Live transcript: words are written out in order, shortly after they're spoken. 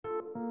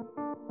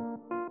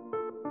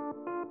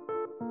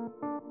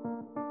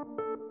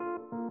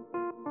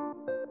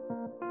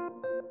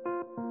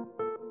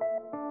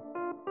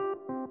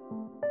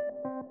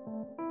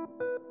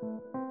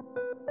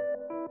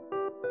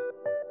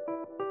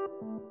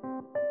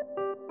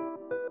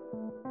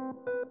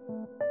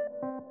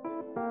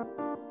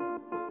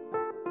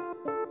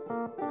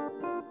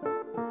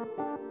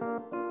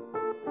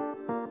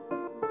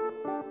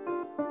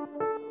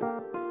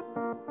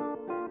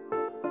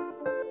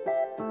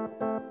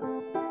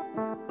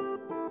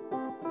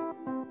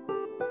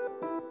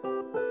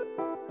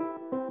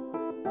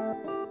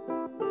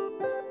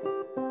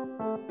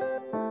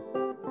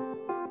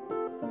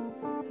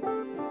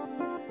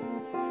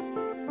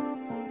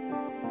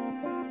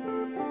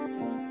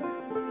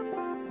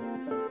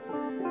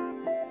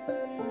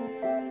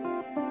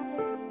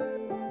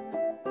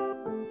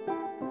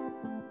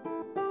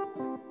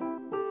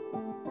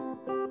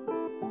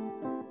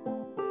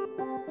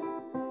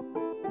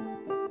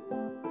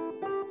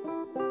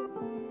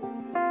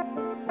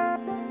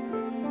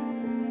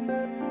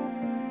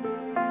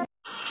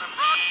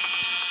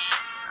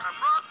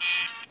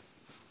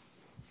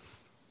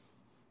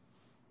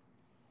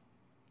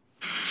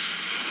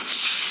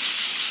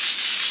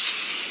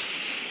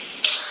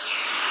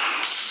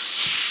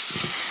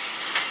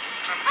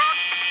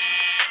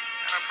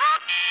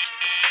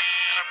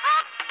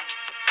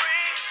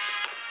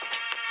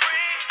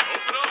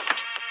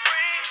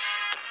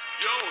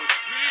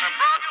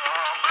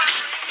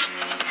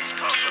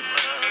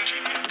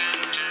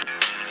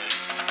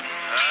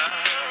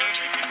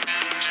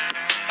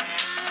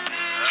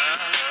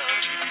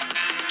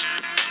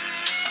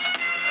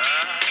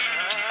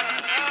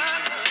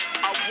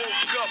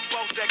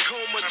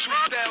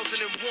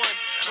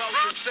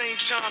Same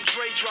time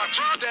Dre dropped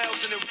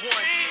 2001.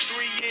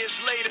 3 years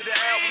later, the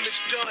album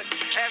is done.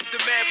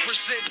 Aftermath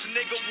presents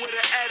Nigga with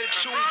an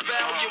Attitude,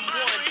 Volume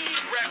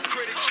 1. Rap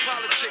critics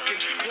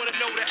politicking, wanna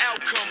know the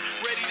outcome.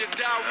 Ready to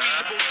die,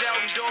 reasonable doubt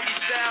and doggy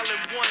style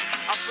in one.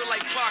 I feel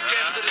like Pac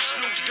after the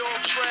Snoop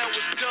Dogg trial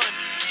was done.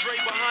 Dre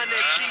behind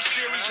that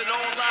G-series and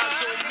all eyes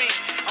on me.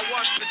 I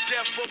watched the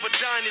death of a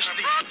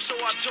dynasty, so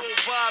I told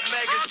Vibe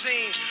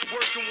magazine.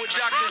 Working with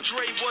Dr.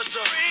 Dre was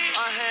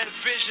I had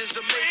visions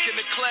of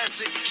making a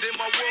classic. Then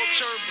my world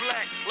turned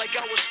black, like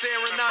I was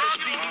staring out of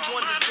Stevie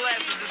Wonder's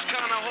glasses. It's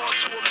kinda hard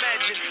to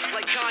imagine,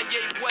 like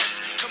Kanye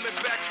West coming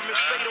back from his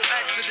fatal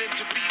accident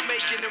to beat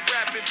making and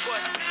rapping.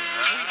 But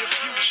we the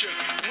future.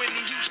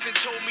 Whitney Houston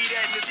told me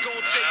that, and it's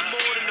gonna take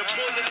more than a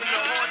bullet in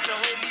the heart to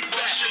hold me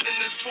back. Rushing in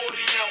this 40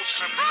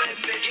 ounce,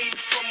 letting the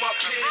ink from my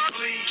pen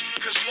bleed.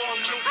 Cause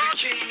Martin Luther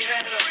King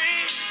had her,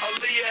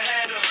 Aaliyah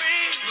had her,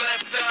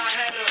 Left Eye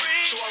had her.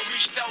 So I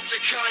reached out to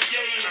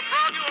Kanye and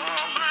brought you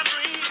all my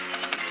dreams.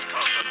 It's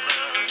cause I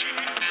love you.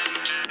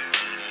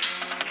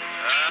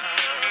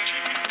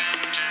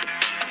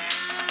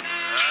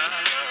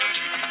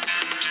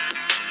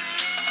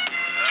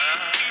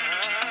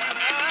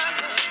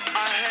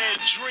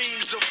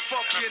 Dreams of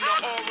fucking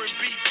an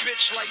R&B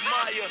bitch like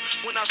Maya.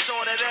 When I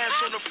saw that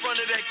ass on the front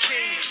of that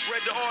King,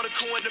 read the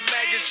article in the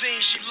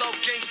magazine. She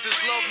loved gangsters,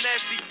 love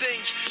nasty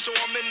things. So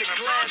I'm in the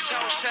glass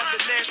house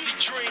having nasty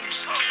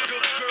dreams.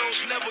 Good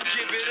girls never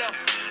give it up,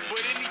 but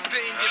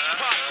anything is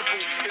possible.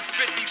 If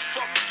 50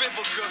 fuck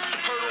Vivica,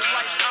 hurdle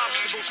life's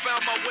obstacles,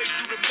 found my way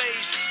through the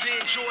maze.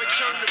 Then joy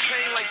turned to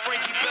pain like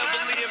Frankie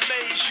Beverly and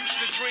Maze. Used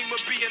to dream of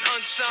being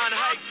unsigned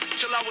hype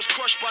till I was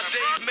crushed by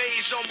Dave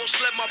Mays. Almost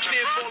let my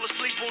pen fall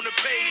asleep on the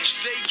page.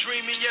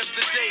 Daydreaming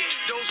yesterday,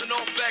 dozing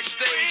off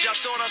backstage. I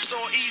thought I saw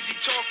Easy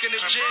talking to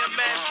Jam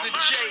Master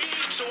Jay.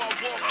 So I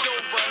walked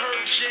over,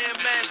 heard Jam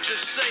Master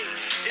say,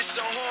 it's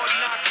a hard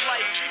knock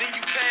life, then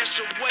you pass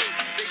away.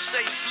 They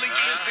say sleep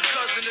is the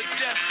cousin of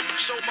death.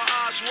 So my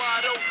eyes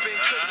wide open,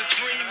 cause a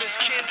dream is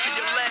kin to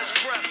your last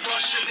breath.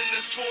 Rushing in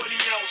this 40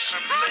 ounce,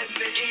 letting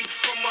the ink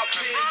from my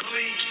pen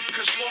bleed.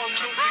 Cause Martin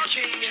Luther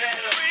King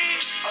had her,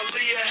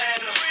 Aaliyah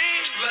had her,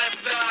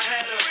 Left Eye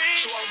had her.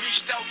 So I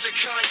reached out to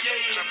Kanye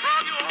and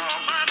brought you all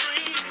my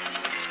dreams.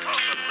 It's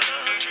cause I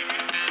love you.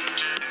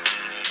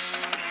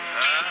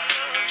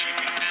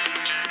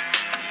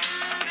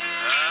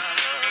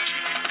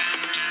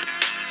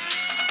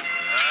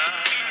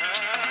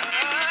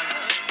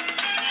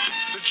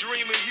 The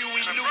dream of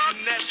Huey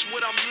Newton, that's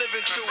what I'm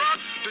living through.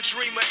 The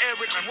dream of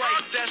Eric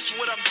Wright, that's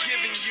what I'm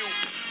giving you.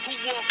 Who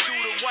walked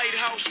through the White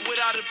House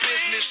without a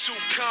business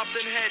suit?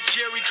 Compton had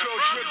Jerry Curl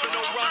dripping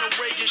on Ronald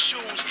Reagan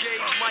shoes. Gave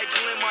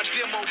Michael in my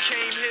demo,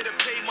 came here to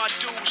pay my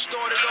dues.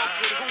 Started off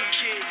with Who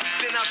Kid,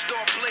 then I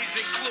start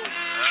blazing Clue.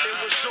 It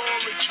was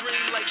all a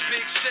dream like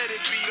Big said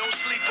it be. Don't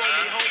sleep on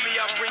me, homie,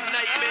 I bring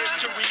nightmares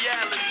to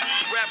reality.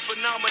 Rap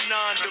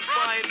phenomenon,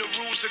 defying the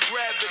rules of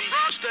gravity.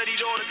 Studied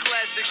all the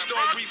classics,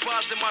 start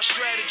revising my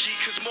strategy.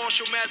 Cause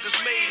Marshall Mathers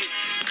made it,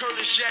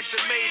 Curtis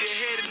Jackson made it.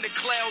 Head in the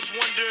clouds,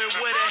 wondering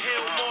where the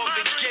hell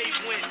Marvin Gaye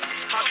went.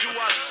 How do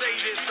I say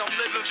this? I'm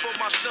living for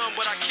my son,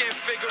 but I can't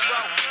figure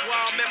out why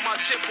I'm at my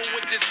temple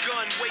with this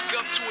gun. Wake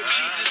up to a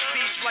Jesus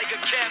piece like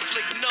a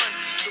Catholic nun.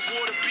 The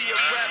war to be a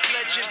rap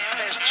legend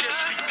has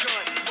just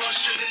begun.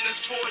 Rushing in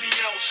this 40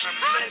 ounce,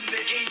 letting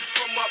the ink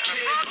from my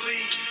pen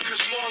bleed.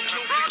 Cause Martin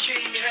Luther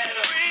King had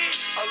her,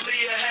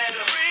 Aaliyah had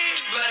her,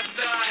 Left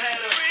Eye had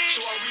her.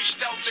 So I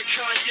reached out to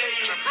Kanye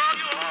and brought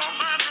you all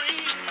my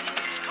dreams.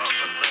 It's cause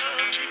I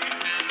love you.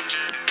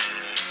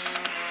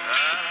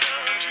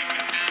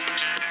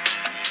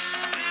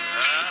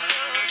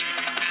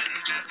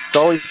 It's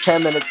always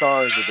 10-minute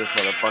songs with this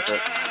motherfucker.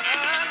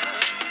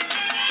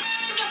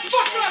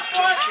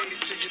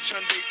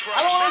 I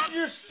don't listen to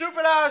your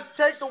stupid ass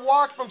Take the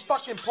Walk from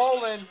fucking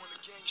Poland.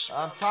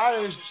 I'm tired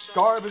of this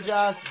garbage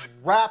ass,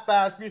 rap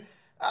ass music.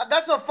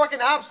 That's a fucking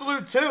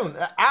absolute tune.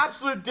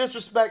 Absolute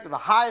disrespect to the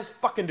highest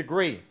fucking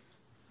degree.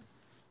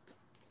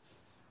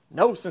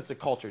 No sense of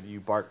culture to you,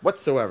 Bart,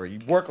 whatsoever. You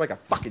work like a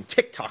fucking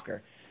TikToker.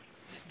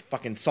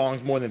 Fucking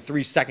songs more than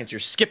 3 seconds, you're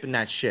skipping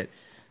that shit.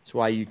 That's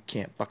why you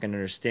can't fucking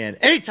understand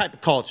any type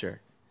of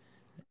culture.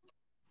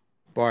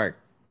 Bart.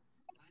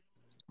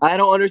 I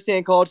don't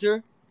understand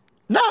culture.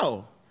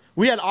 No.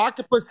 We had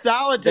octopus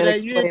salad today.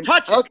 You didn't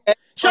touch it. Okay.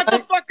 Shut the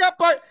fuck up,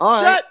 Bart.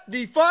 Shut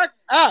the fuck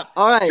up.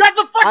 All right. Shut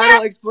the fuck up. I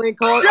don't explain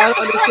culture. I don't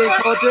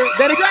understand culture.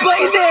 Then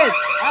explain this.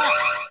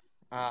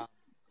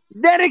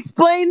 Then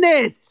explain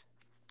this.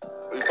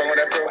 Oh,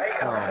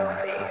 my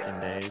fucking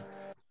days.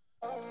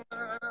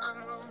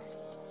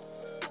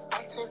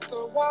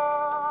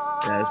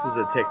 Yeah, this is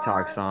a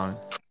TikTok song.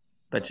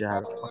 Bet you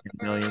have a fucking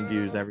million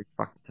views every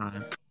fucking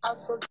time.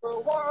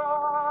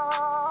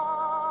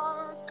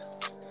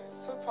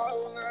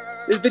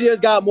 This video's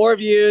got more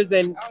views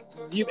than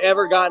you've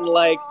ever gotten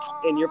likes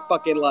in your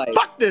fucking life.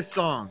 Fuck this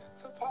song.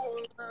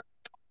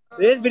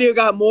 This video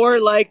got more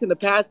likes in the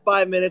past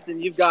 5 minutes than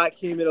you've got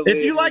cumulatively.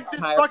 If you like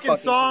this fucking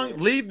song,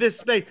 leave this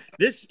space.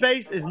 This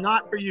space is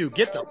not for you.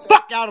 Get the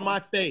fuck out of my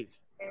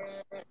face.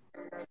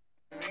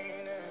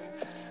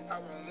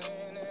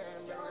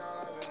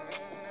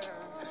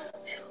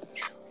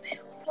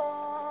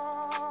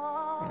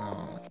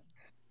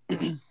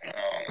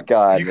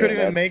 God, You man, couldn't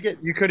even make it.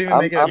 You couldn't even I'm,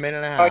 make it a I'm, minute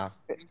and a half.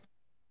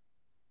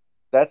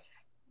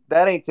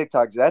 that ain't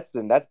TikTok.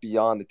 That's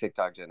beyond the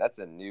TikTok gen. That's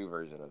a new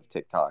version of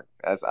TikTok.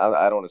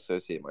 I don't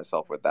associate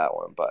myself with that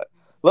one. But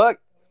look,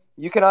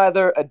 you can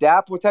either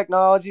adapt with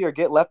technology or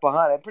get left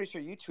behind. I'm pretty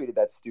sure you tweeted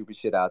that stupid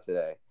shit out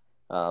today.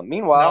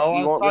 Meanwhile, No, I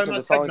you was won't talking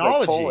listen to about songs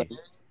like Poland.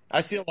 technology.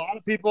 I see a lot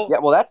of people. Yeah,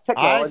 well, that's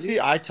technology.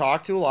 I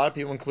talk to a lot of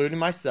people, including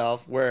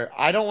myself, where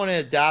I don't want to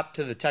adapt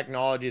to the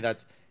technology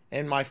that's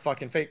in my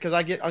fucking face because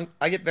I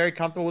get very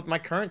comfortable with my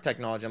current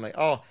technology. I'm like,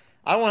 oh,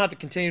 I don't want to have to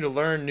continue to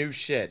learn new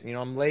shit. You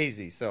know, I'm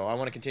lazy, so I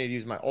want to continue to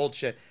use my old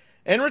shit.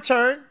 In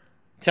return,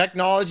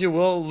 technology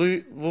will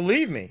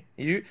leave me.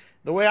 The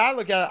way I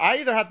look at it, I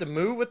either have to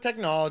move with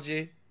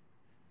technology,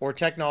 or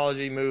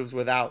technology moves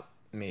without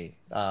me,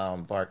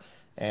 Bart.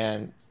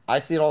 And I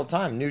see it all the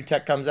time. New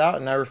tech comes out,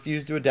 and I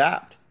refuse to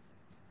adapt.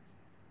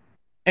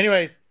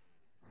 Anyways,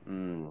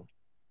 Mm.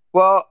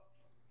 Well,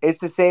 it's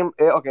the same.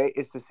 Okay,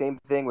 it's the same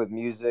thing with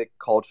music,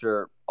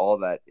 culture, all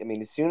that. I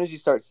mean, as soon as you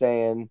start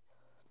saying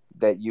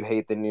that you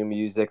hate the new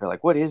music or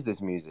like, what is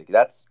this music?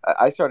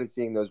 I started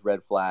seeing those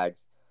red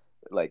flags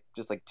like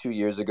just like 2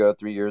 years ago,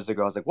 3 years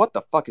ago. I was like, what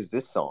the fuck is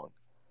this song?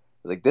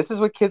 I was like, this is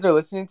what kids are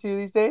listening to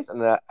these days.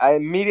 And I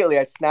immediately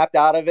I snapped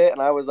out of it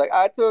and I was like,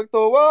 I took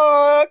the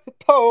walk to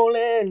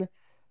Poland.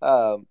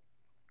 Um,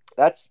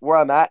 that's where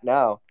I'm at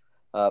now.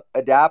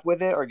 Adapt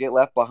with it or get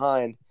left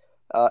behind.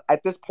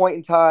 At this point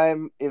in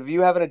time, if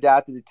you haven't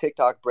adapted to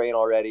TikTok brain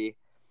already,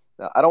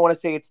 I don't want to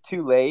say it's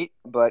too late,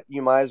 but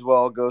you might as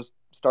well go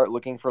start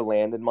looking for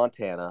land in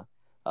Montana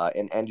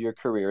and end your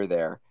career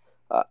there.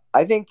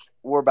 I think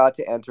we're about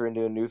to enter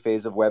into a new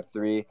phase of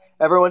Web3.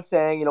 Everyone's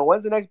saying,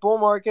 when's the next bull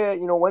market?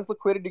 When's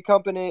liquidity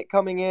company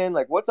coming in?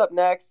 Like, what's up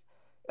next?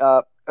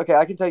 Okay,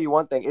 I can tell you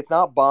one thing. It's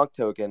not Bonk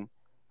token.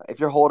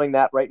 If you're holding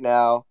that right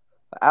now,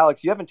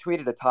 Alex, you haven't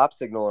tweeted a top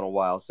signal in a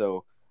while,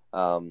 so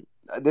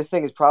this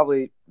thing is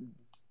probably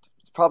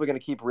going to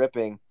keep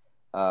ripping.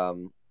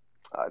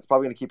 It's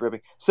probably going to keep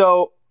ripping.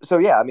 So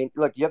yeah, I mean,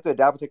 look, you have to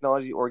adapt with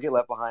technology or get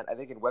left behind. I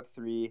think in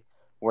Web3,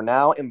 we're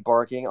now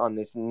embarking on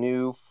this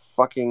new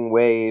fucking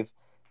wave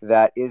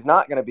that is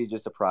not going to be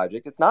just a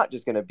project. It's not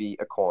just going to be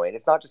a coin.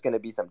 It's not just going to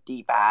be some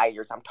DeFi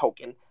or some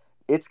token.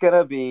 It's going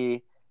to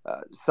be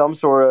some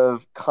sort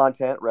of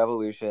content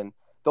revolution.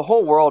 The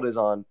whole world is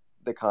on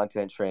the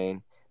content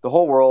train. The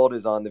whole world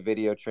is on the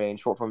video train,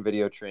 short form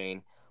video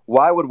train.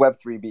 Why would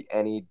Web3 be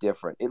any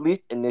different? At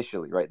least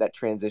initially, right? That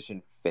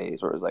transition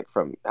phase where it was like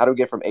from how do we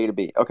get from A to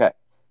B? Okay,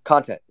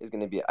 content is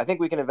going to be it. I think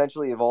we can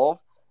eventually evolve,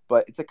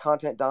 but it's a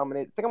content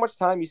dominated. Think how much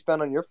time you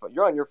spend on your phone.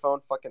 You're on your phone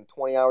fucking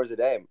 20 hours a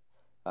day,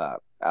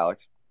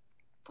 Alex.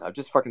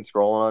 Just fucking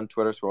scrolling on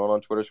Twitter, scrolling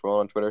on Twitter,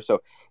 scrolling on Twitter.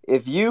 So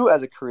if you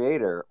as a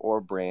creator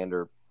or brand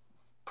or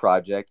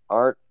project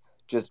aren't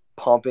just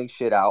pumping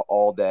shit out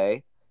all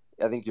day,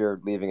 I think you're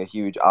leaving a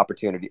huge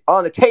opportunity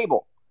on the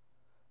table.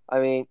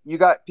 I mean, you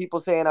got people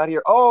saying out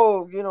here,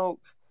 oh,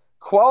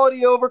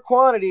 quality over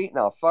quantity.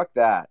 No, fuck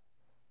that.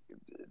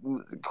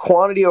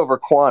 Quantity over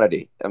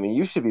quantity. I mean,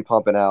 you should be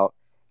pumping out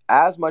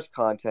as much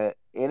content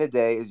in a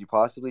day as you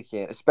possibly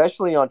can,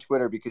 especially on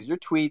Twitter, because your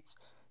tweets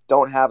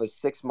don't have a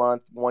 6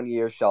 month, 1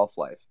 year shelf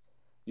life.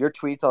 Your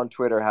tweets on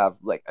Twitter have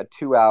like a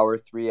 2 hour,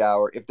 3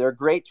 hour. If they're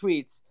great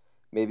tweets,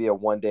 maybe a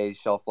 1 day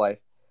shelf life.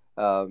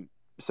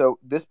 So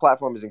this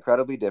platform is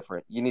incredibly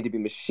different. You need to be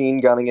machine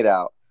gunning it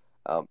out.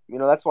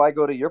 That's why I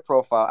go to your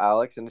profile,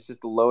 Alex, and it's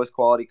just the lowest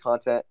quality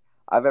content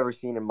I've ever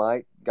seen in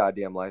my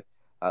goddamn life.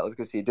 Let's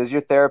go see. Does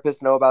your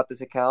therapist know about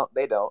this account?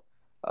 They don't.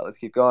 Let's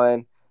keep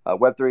going.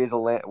 Web3 is a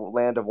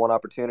land of one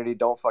opportunity.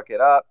 Don't fuck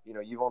it up.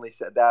 You've only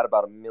said that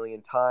about 1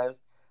 million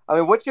times. I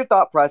mean, what's your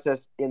thought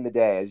process in the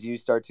day as you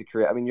start to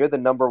create? I mean, you're the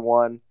number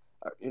one,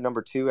 you're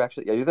number two,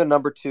 actually. Yeah, you're the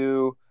number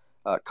two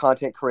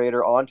content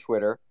creator on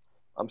Twitter.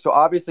 So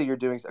obviously you're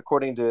doing,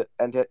 according to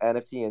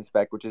NFT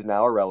Inspect, which is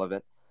now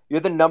irrelevant,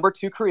 you're the number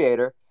two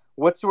creator.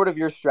 What's sort of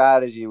your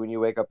strategy when you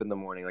wake up in the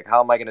morning? Like,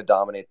 how am I going to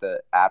dominate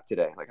the app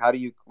today? Like,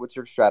 what's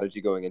your strategy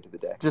going into the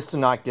day? just to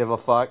not give a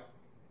fuck.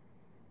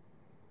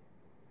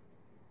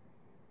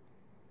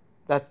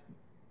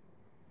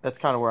 That's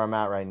kind of where I'm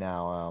at right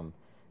now.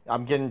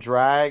 I'm getting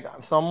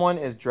dragged. Someone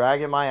is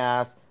dragging my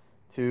ass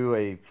to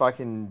a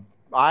fucking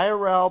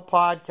IRL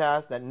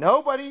podcast that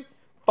nobody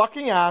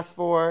fucking asked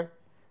for.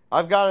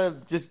 I've got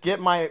to just get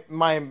my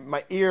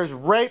ears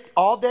raped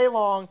all day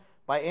long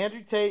by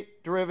Andrew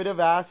Tate derivative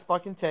ass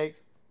fucking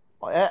takes.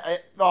 The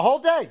whole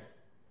day.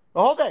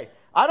 The whole day.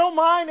 I don't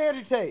mind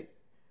Andrew Tate.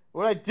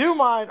 What I do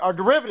mind are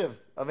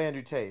derivatives of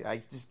Andrew Tate. I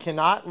just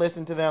cannot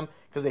listen to them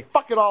because they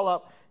fuck it all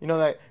up.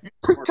 That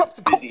We're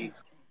busy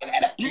in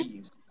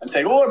NFTs and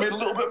say, oh, I made a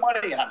little bit of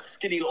money and have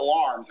skinny little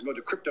arms and go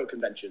to crypto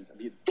conventions and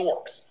be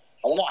dorks.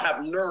 I will not have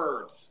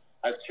nerds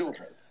as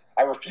children.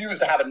 I refuse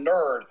to have a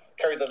nerd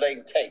carry the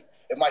name Tate.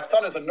 If my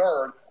son is a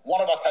nerd,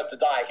 one of us has to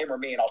die, him or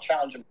me, and I'll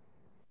challenge him.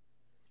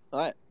 All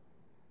right.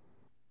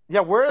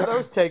 Yeah, where are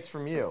those takes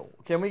from you?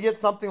 Can we get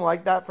something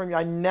like that from you?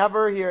 I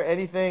never hear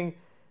anything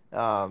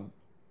Um,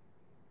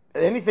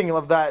 anything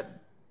of that.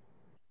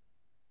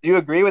 Do you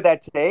agree with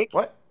that take?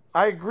 What?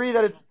 I agree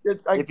that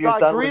If your I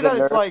son agree was a that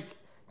it's nerd, like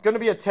going to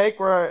be a take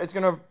where it's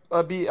going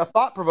to be a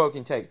thought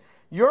provoking take.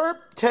 Your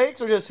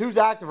takes are just who's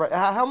active right.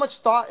 How much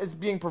thought is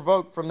being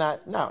provoked from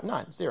that? No,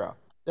 none, zero.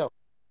 No.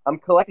 I'm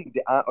collecting.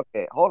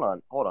 Okay, hold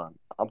on.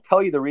 I'll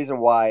tell you the reason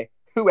why.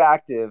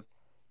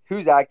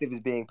 Who's active is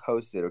being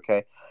posted.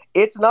 Okay,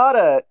 it's not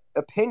a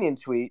opinion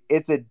tweet.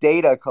 It's a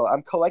data.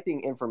 I'm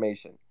collecting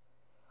information.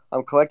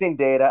 I'm collecting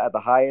data at the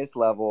highest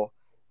level.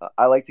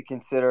 I like to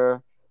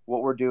consider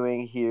what we're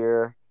doing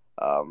here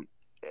um,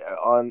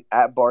 on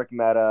at Bark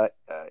Meta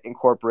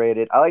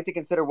Incorporated. I like to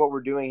consider what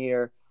we're doing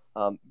here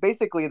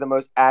basically the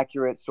most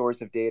accurate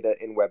source of data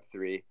in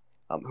Web3.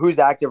 Who's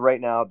active right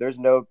now?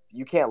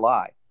 You can't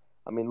lie.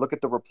 I mean, look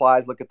at the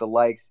replies, look at the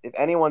likes. If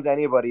anyone's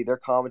anybody, they're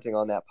commenting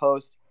on that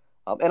post.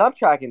 And I'm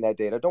tracking that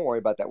data. Don't worry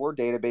about that. We're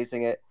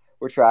databasing it,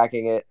 we're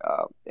tracking it,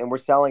 and we're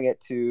selling it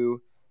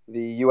to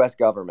the U.S.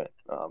 government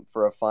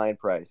for a fine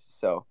price.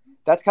 So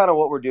that's kind of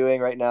what we're doing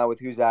right now with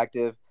who's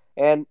active.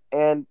 And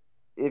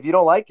if you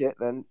don't like it,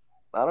 then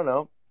I don't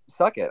know,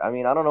 suck it. I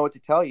mean, I don't know what to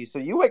tell you. So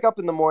you wake up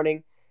in the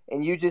morning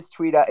and you just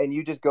tweet out and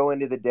you just go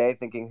into the day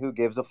thinking who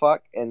gives a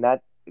fuck, and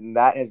that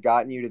has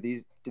gotten you to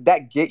these. Did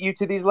that get you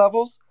to these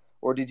levels,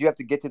 or did you have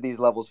to get to these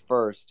levels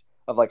first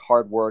of like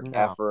hard work, No,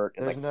 effort,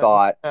 and there's like no,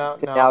 thought no,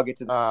 to no. now get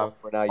to the point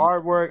where now you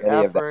Hard work,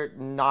 any of that? effort,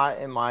 not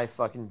in my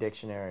fucking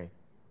dictionary.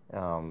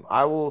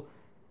 I will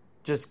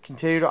just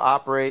continue to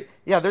operate.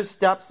 Yeah, there's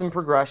steps and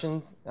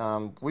progressions.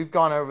 We've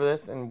gone over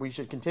this, and we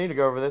should continue to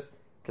go over this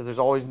because there's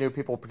always new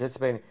people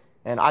participating.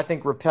 And I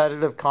think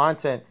repetitive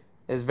content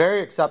is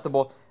very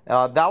acceptable.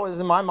 That was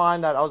in my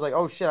mind that I was like,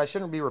 oh shit, I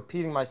shouldn't be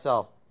repeating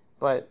myself.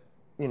 But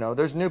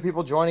there's new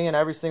people joining in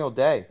every single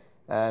day,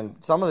 and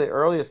some of the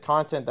earliest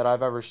content that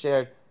I've ever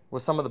shared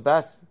was some of the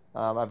best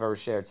I've ever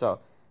shared. So,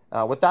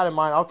 with that in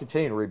mind, I'll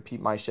continue to repeat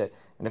my shit.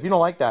 And if you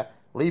don't like that,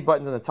 leave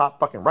buttons in the top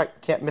fucking right.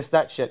 Can't miss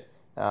that shit.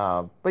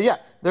 But yeah,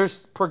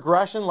 there's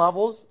progression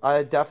levels.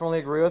 I definitely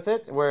agree with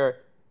it. Where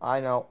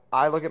I know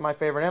I look at my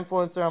favorite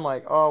influencer, I'm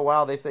like, oh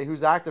wow, they say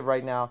who's active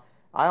right now.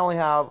 I only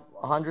have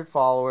 100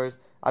 followers.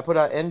 I put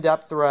an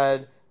in-depth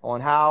thread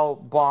on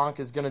how Bonk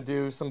is going to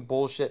do some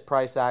bullshit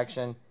price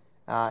action,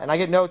 and I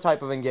get no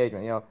type of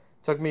engagement.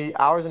 Took me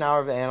hours and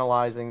hours of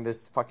analyzing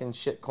this fucking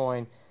shit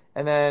coin,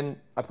 and then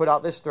I put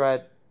out this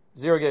thread,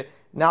 zero get.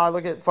 Now I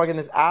look at fucking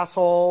this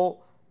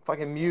asshole,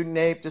 fucking mutant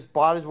ape, just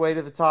bought his way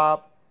to the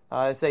top,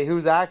 and say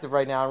who's active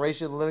right now and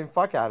ratio the living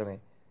fuck out of me.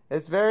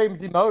 It's very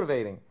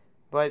demotivating,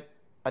 but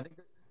I think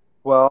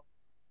Well,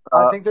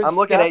 I think there's I'm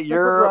looking at steps and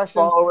your progressions.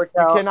 follower You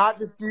count. cannot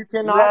just you You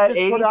cannot had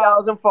just put out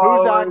 80,000 who's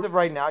followers. active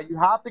right now. You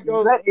have to You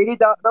go. had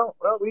 80,000. No,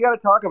 no, we got to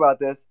talk about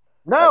this.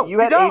 No, You you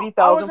had don't. I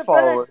 80,000 wasn't finished.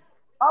 followers.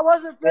 I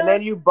wasn't And then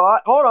finished. you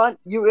bought, hold on,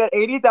 you had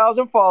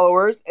 80,000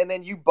 followers, and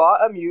then you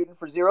bought a mutant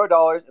for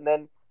 $0, and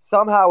then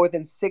somehow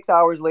within 6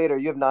 hours later,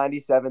 you have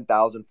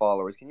 97,000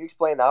 followers. Can you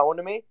explain that one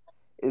to me?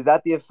 Is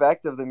that the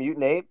effect of the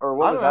mutant ape, or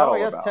what I was don't that know. I all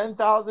guess about?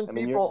 10,000 I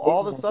mean, you're people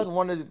all of a sudden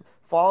wanted to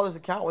follow this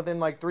account within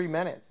like 3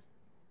 minutes.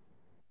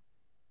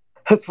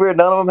 that's weird.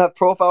 None of them have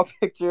profile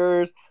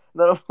pictures,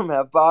 none of them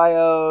have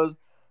bios,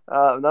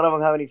 none of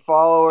them have any I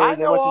followers.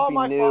 They know must just all be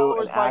my new and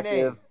followers by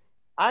active. name.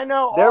 I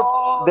know They're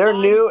all they're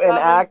new and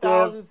active.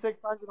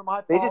 97,600 of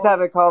my They just followers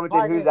haven't commented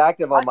by who's name.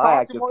 active I on my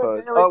talk to them active on a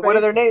posts. daily Oh, what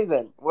are their names basis.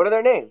 then? What are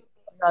their names?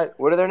 We got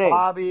What are their names?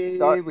 Bobby,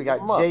 we Give got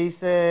them up.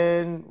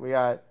 Jason, we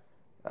got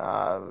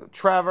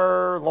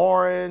Trevor,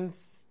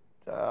 Lawrence,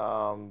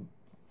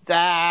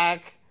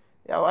 Zach.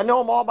 Yeah, I know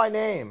them all by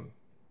name.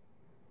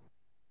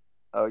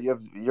 Oh,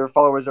 your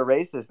followers are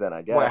racist then, I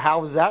What? guess.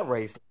 How is that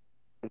racist?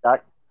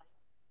 Zach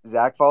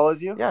Zach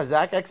follows you? Yeah,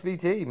 Zach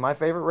XBT, my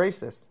favorite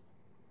racist.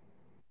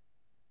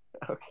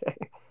 Okay.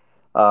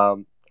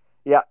 Um,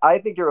 yeah, I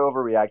think you're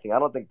overreacting. I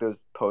don't think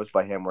those posts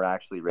by him were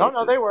actually No,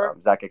 no, they racist. were.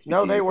 Zach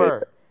No, XBT, they your were.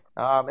 favorite.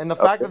 And the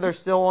fact Okay. that they're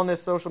still on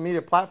this social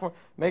media platform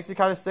makes me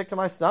kind of sick to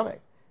my stomach.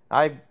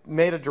 I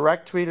made a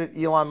direct tweet at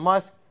Elon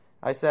Musk.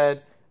 I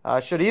said,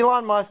 should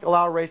Elon Musk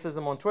allow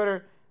racism on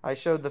Twitter? I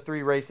showed the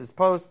 3 racist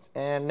posts,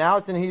 and now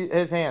it's in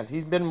his hands.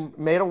 He's been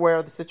made aware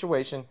of the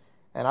situation,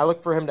 and I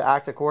look for him to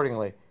act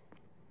accordingly.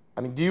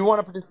 I mean, do you want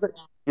to participate?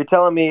 You're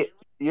telling me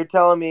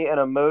an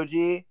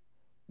emoji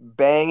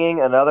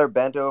banging another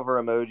bent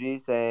over emoji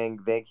saying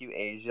 "Thank you,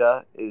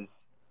 Asia"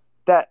 is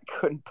that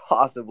couldn't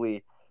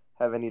possibly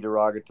have any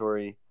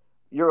derogatory.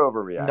 You're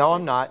No,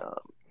 I'm overreacting. not.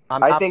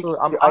 I'm I think absolutely.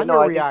 I'm I know.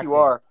 I think you underreacting.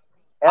 are.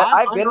 I'm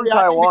I've been in underreacting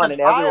Taiwan, because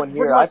and I everyone am pretty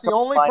here. I've much the come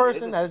to only find this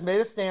person is that has made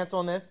a stance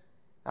on this.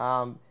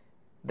 Um,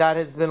 that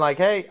has been like,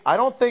 hey, I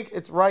don't think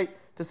it's right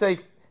to say,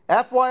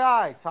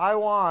 FYI,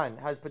 Taiwan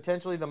has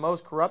potentially the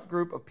most corrupt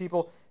group of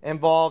people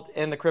involved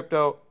in the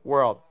crypto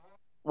world.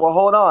 well.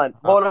 Hold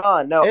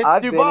on. No, It's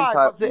I've been in Dubai.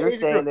 Taiwan. What's the You're Asian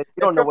saying group? that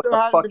you If don't know what crypto the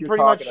hadn't fuck been you're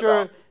pretty much talking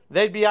sure, about.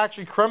 they'd be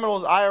actually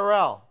criminals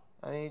IRL.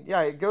 I mean,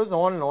 yeah, it goes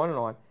on and on and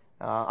on.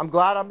 I'm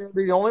glad I'm going to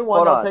be the only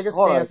one Hold that'll on. take a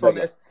Hold on a stance on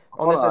second. this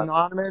Hold on.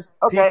 anonymous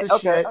piece Okay. of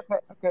Okay. shit. Okay.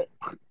 Okay.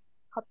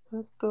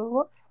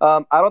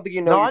 I don't think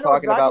you know No, what you're I know talking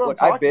exactly about. what I'm Look,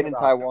 I've talking been in about.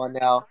 Taiwan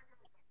now.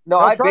 No,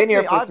 No, I've been trust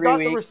here me, for I've 3 got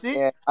the weeks, receipts.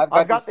 and I've I've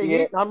got to got the see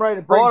heat, it. and I'm ready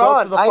to bring Hold both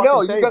to on. the I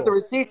know. fucking You got the table.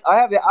 receipts. I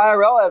have the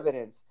IRL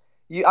evidence.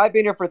 I've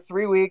been here for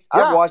 3 weeks.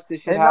 I've Yeah, watched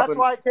this shit and that's happen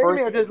why I came here.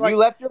 firsthand. Just You like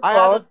left your I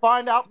had to phone.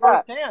 find out Yeah.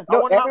 firsthand. I No,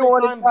 wonder how many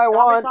times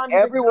you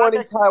think everyone Zach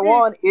in XBT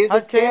Taiwan is a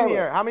has came scammer.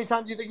 here. How many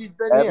times do you think he's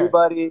been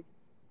here?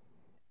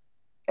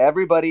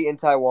 Everybody in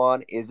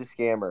Taiwan is a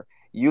scammer.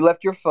 You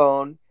left your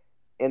phone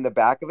in the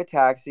back of a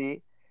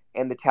taxi,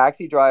 and the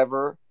taxi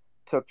driver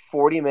took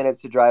 40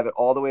 minutes to drive it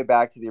all the way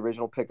back to the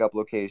original pickup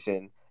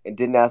location and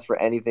didn't ask for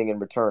anything in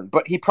return.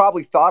 But he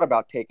probably thought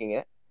about taking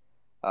it.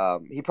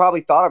 He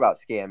probably thought about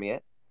scamming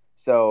it.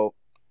 So,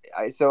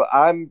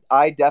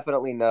 I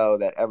definitely know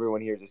that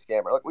everyone here is a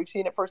scammer. Look, we've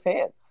seen it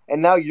firsthand,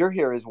 and now you're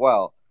here as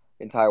well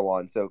in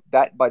Taiwan. So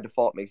that by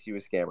default makes you a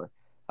scammer.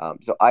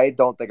 So I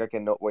don't think I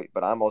can wait,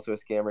 but I'm also a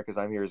scammer because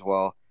I'm here as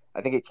well.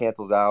 I think it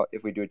cancels out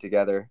if we do it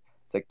together.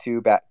 It's like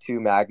two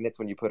magnets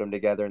when you put them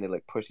together, and they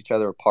like push each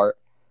other apart.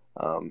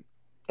 Um,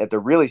 if they're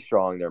really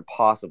strong, they're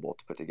impossible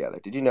to put together.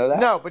 Did you know that?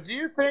 No, but do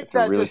you think If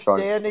they're that really just strong,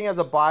 standing as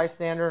a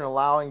bystander and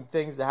allowing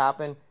things to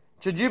happen,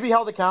 should you be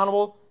held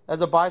accountable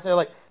as a bystander?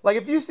 Like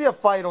if you see a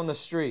fight on the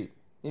street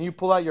and you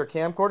pull out your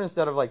camcorder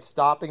instead of like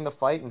stopping the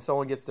fight and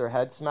someone gets their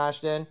head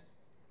smashed in,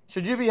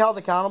 should you be held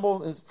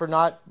accountable for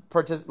not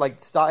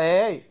stop?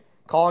 Hey,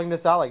 calling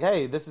this out, like,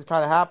 hey, this is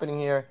kind of happening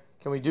here.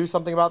 Can we do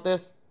something about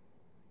this?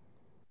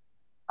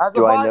 As a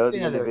do I know the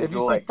bystander, if you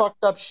individual see like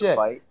fucked up the shit,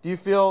 fight? do you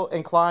feel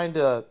inclined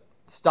to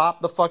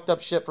stop the fucked up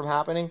shit from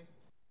happening?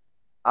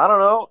 I don't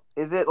know.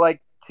 Is it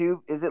like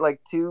two? Is it like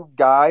two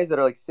guys that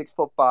are like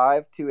 6'5",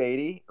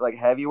 280, like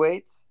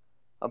heavyweights?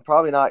 I'm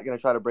probably not gonna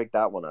try to break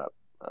that one up.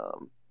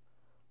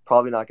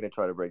 Probably not gonna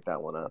try to break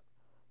that one up.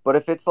 But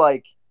if it's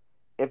like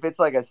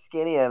a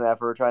skinny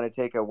MFer trying to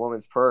take a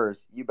woman's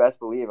purse, you best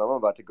believe I'm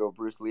about to go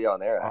Bruce Lee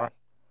on their All right. ass.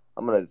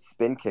 I'm gonna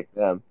spin kick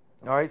them.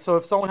 All right, so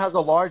if someone has a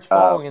large Uh,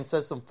 following and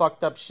says some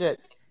fucked up shit,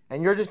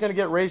 and you're just gonna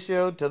get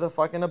ratioed to the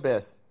fucking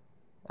abyss.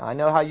 I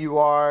know how you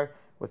are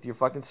with your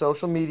fucking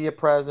social media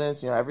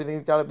presence. You know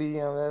everything's got to be.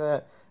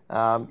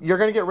 You're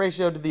gonna get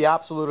ratioed to the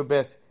absolute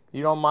abyss.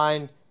 You don't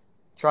mind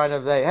trying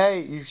to say,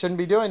 hey, you shouldn't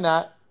be doing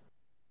that.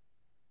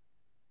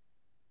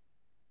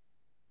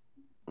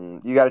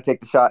 you got to take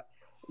the shot.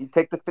 You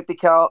take the 50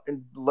 cal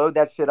and load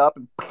that shit up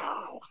and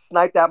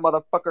snipe that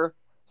motherfucker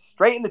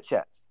straight in the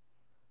chest.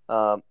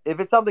 If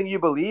it's something you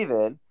believe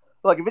in,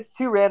 look, if it's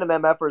two random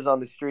MFers on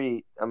the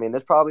street, I mean,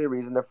 there's probably a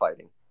reason they're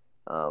fighting.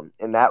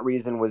 And that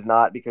reason was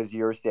not because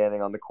you're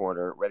standing on the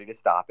corner ready to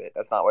stop it.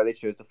 That's not why they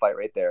chose to fight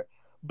right there.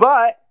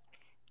 But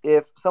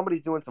if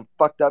somebody's doing some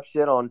fucked up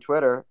shit on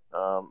Twitter,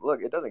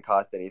 look, it doesn't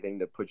cost anything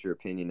to put your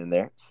opinion in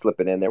there, slip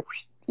it in there.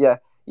 Yeah,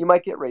 you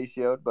might get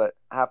ratioed, but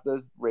half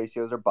those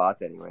ratios are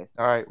bots anyways.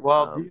 All right.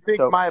 Well, do you think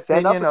So my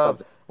stand up opinion for of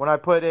something. when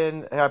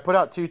I put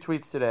out two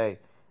tweets today.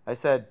 I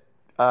said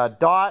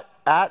dot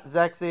at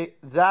Zach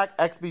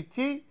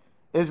XBT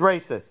is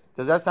racist.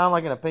 Does that sound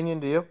like an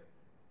opinion to you?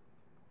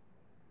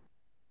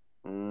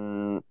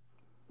 Mm,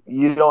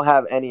 you don't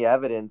have any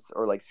evidence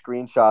or like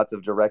screenshots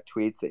of direct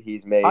tweets that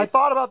he's I made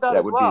thought about that that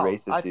as would be well.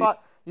 racist, I dude.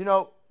 thought,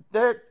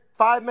 there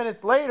 5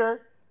 minutes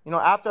later,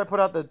 after I put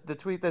out the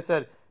tweet that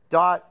said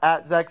dot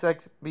at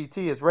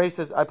ZachXBT is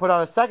racist, I put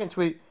out a second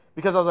tweet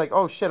because I was like,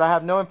 oh shit, I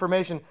have no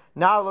information.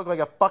 Now I look like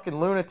a fucking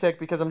lunatic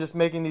because I'm just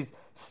making these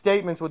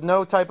statements with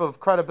no type of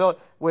credibility.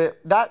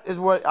 That is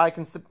what I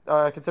consider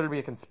to be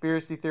a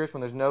conspiracy theorist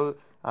when there's no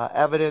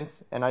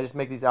evidence and I just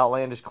make these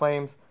outlandish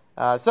claims.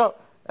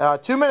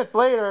 2 minutes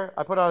later,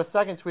 I put out a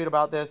second tweet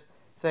about this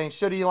saying,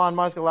 should Elon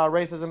Musk allow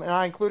racism? And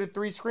I included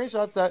 3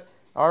 screenshots that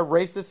are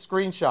racist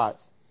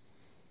screenshots.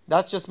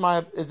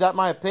 Is that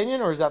my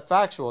opinion or is that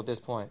factual at this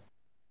point?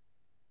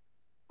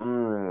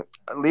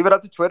 Leave it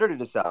up to Twitter to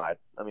decide.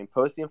 I mean,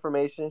 post the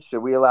information. Should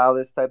we allow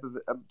this type of?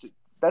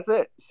 That's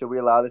it. Should we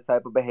allow this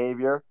type of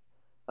behavior?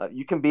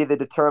 You can be the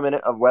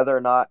determinant of whether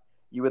or not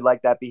you would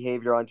like that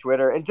behavior on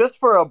Twitter, and just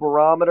for a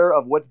barometer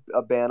of what's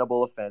a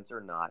bannable offense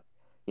or not.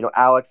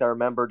 Alex, I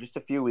remember just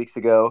a few weeks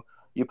ago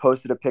you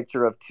posted a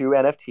picture of 2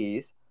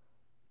 NFTs,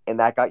 and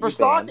that got For you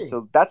banned. stalking.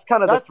 So that's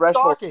kind of the That's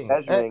threshold stalking.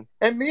 measuring.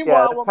 And Yeah,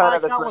 meanwhile, that's when my kind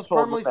of the account was threshold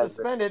permanently measuring.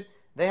 suspended,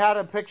 they had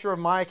a picture of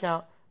my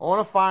account on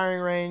a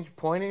firing range,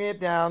 pointing it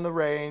down the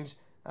range,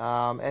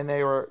 and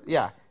they were,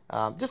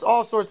 just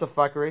all sorts of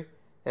fuckery.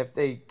 If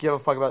they give a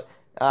fuck about,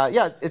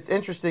 it's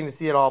interesting to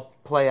see it all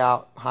play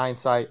out,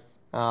 hindsight.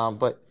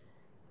 But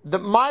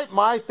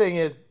my thing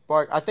is,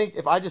 Bark. I think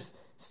if I just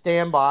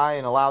stand by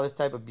and allow this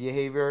type of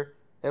behavior,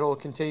 it'll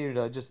continue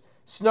to just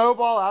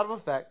snowball out of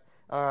effect.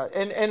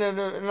 And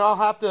I'll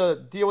have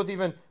to deal with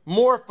even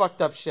more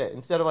fucked up shit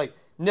instead of like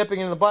nipping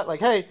it in the butt. Like,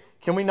 hey,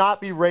 can we not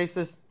be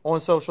racist on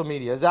social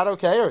media? Is that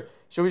okay, or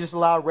should we just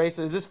allow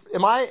racism?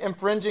 Am I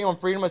infringing on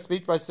freedom of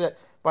speech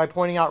by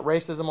pointing out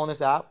racism on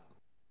this app?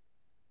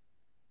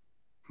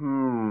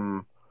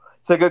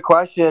 It's a good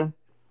question.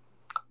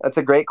 That's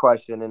a great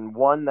question, and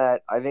one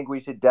that I think we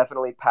should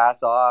definitely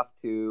pass off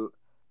to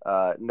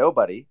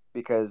nobody,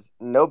 because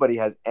nobody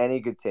has any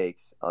good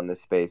takes on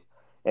this space,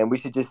 and we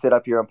should just sit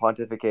up here and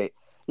pontificate.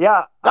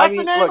 Yeah, I That's the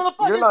mean, name look, of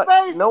the you're fucking not.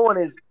 space. No one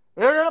is.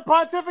 They're gonna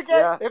pontificate.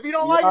 Yeah, If you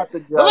don't you're like not it, the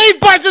the judge. lead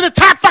button to the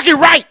top fucking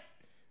right.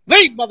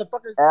 Lead,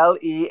 motherfuckers.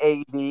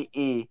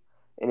 Leade.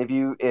 And if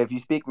you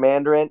speak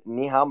Mandarin,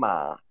 ni hao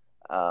ma.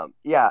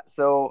 Yeah.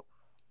 So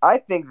I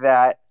think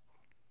that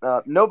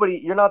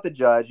you're not the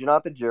judge, you're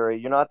not the jury,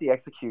 you're not the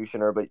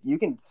executioner, but you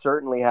can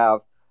certainly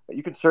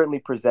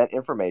present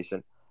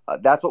information.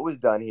 That's what was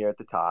done here at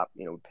the top.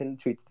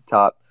 Pinned tweets at the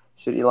top.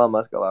 Should Elon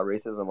Musk allow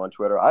racism on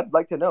Twitter? I'd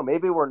like to know.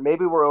 Maybe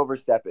we're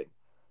overstepping.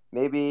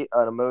 Maybe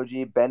an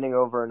emoji bending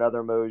over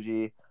another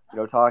emoji.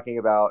 Talking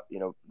about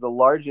the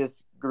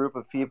largest group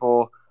of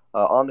people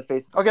on the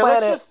face of the Okay,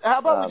 planet. how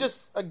about we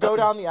just go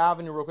down the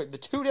avenue real quick? The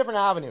two different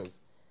avenues.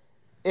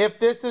 If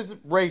this is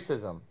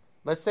racism,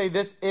 let's say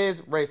this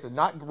is racism.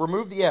 Not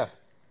remove the if.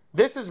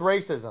 This is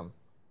racism.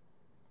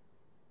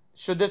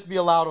 Should this be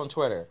allowed on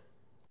Twitter?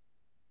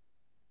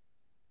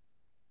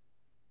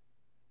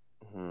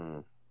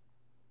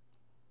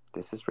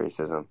 This is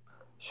racism.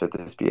 Should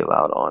this be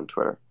allowed on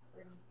Twitter?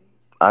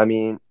 I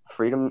mean,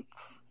 freedom.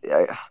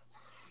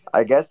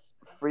 I guess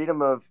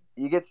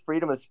you get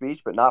freedom of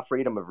speech, but not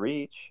freedom of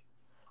reach.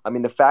 I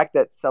mean, the fact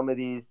that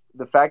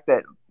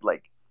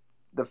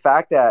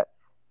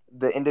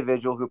the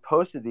individual who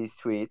posted these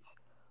tweets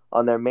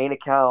on their main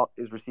account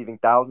is receiving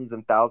thousands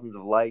and thousands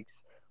of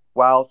likes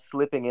while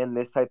slipping in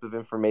this type of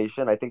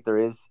information. I think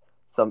there's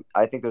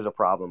a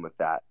problem with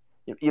that.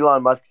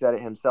 Elon Musk said it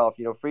himself.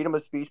 Freedom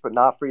of speech, but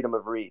not freedom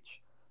of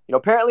reach.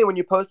 Apparently, when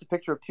you post a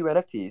picture of two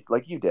NFTs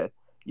like you did,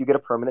 you get a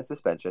permanent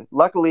suspension.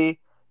 Luckily,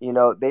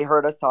 they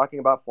heard us talking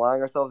about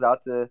flying ourselves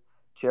out to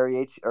Twitter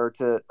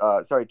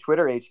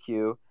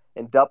HQ,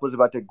 and Dupp was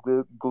about to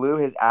glue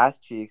his ass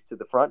cheeks to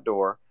the front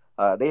door.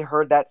 They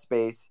heard that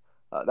space.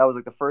 That was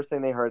like the first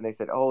thing they heard, and they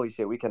said, "Holy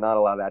shit, we cannot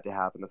allow that to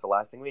happen. That's the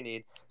last thing we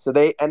need." So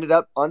they ended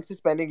up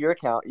unsuspending your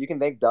account. You can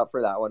thank Dupp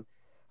for that one.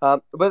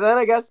 But then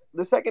I guess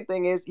the second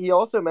thing is he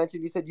also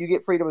mentioned, he said you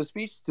get freedom of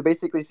speech to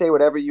basically say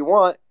whatever you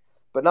want,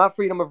 but not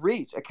freedom of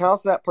reach.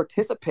 Accounts that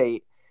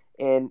participate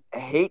in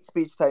hate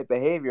speech type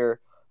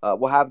behavior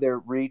will have their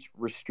reach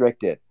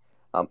restricted.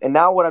 And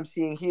now what I'm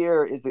seeing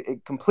here is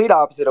the complete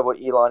opposite of what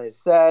Elon has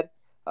said.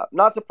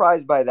 Not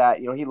surprised by that.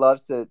 He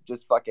loves to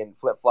just fucking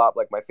flip flop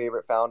like my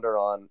favorite founder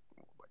on,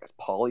 I guess,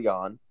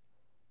 Polygon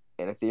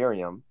and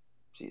Ethereum.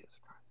 Jesus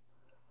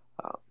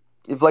Christ.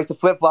 He likes to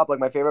flip flop like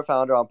my favorite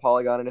founder on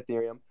Polygon and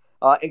Ethereum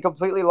and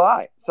completely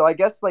lie. So I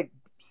guess like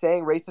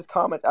saying racist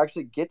comments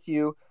actually gets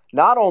you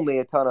not only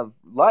a ton of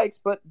likes,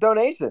 but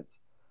donations.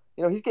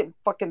 He's getting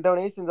fucking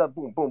donations on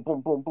boom, boom,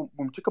 boom, boom, boom,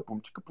 boom, chicka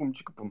boom, chicka boom,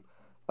 chicka boom.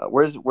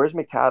 Where's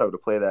McTato to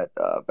play that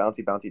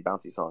bouncy, bouncy,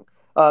 bouncy song?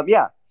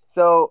 Yeah.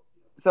 So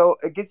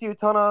it gives you a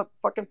ton of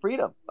fucking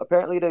freedom,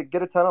 apparently, to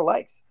get a ton of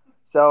likes.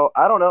 So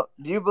I don't know.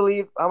 Do you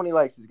believe how many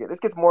likes this gets? This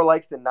gets more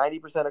likes than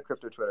 90% of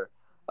crypto Twitter.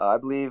 I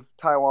believe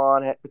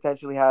Taiwan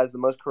potentially has the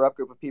most corrupt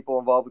group of people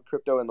involved with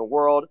crypto in the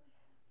world.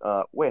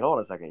 Wait, hold on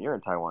a second. You're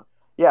in Taiwan.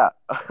 Yeah.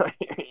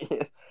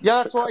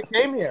 Yeah, that's why I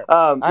came here.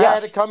 Yeah. I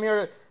had to come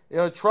here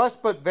to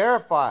trust but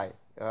verify.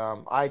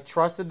 I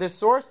trusted this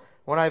source.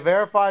 When I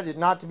verified it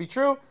not to be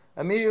true,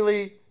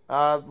 immediately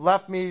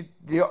left me.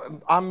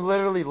 I'm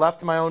literally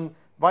left to my own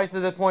vice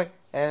at this point,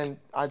 and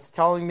it's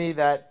telling me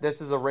that this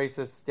is a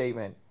racist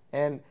statement.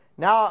 And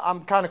now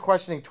I'm kind of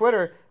questioning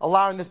Twitter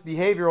allowing this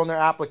behavior on their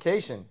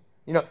application.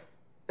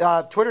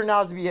 Twitter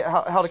now is to be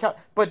held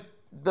accountable. But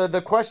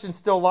the question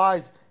still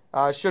lies: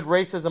 should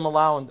racism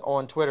allow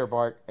on Twitter,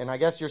 Bart? And I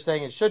guess you're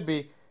saying it should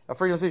be a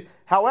freedom of speech.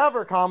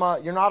 However,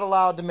 you're not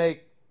allowed to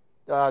make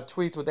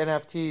tweets with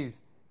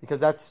NFTs because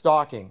that's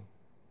stalking.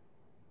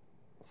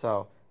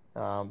 So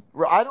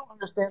I don't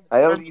understand.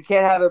 You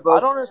can't have it both. I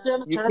don't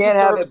understand the You terms can't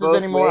of have it services both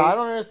anymore. ways. I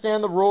don't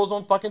understand the rules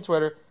on fucking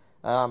Twitter.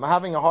 I'm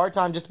having a hard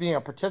time just being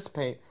a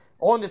participant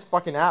on this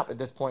fucking app at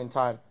this point in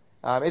time.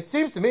 It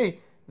seems to me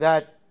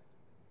that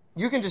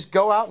you can just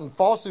go out and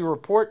falsely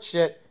report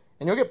shit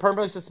and you'll get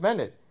permanently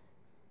suspended.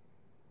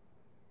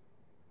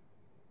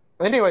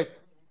 Anyways.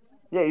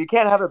 Yeah, you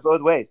can't have it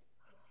both ways.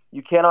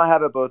 You cannot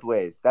have it both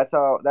ways. That's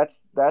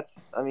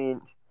I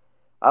mean,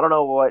 I don't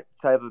know what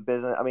type of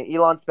business. I mean,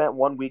 Elon spent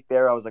 1 week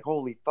there. I was like,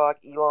 holy fuck,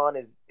 Elon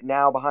is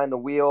now behind the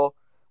wheel.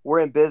 We're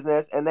in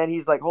business. And then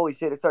he's like, holy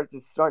shit, it's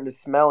starting to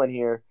smell in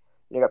here.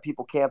 You got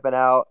people camping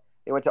out.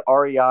 They went to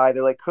REI.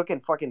 They're like cooking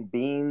fucking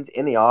beans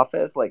in the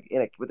office, like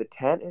with a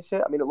tent and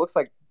shit. I mean, it looks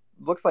like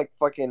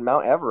fucking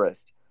Mount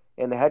Everest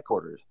in the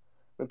headquarters.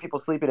 When people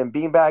sleeping in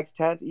beanbags,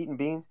 tents, eating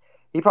beans.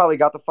 He probably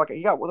got the fuck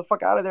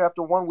out of there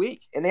after 1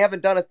 week, and they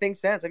haven't done a thing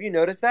since. Have you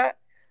noticed that?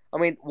 I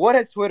mean, what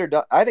has Twitter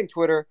done? I think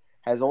Twitter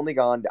has only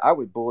gone. I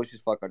was bullish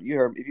as fuck on. You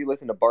heard if you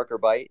listen to Barker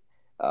Bite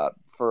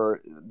for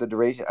the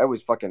duration. I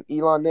was fucking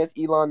Elon this,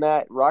 Elon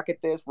that, rocket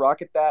this,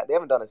 rocket that. They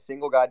haven't done a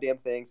single goddamn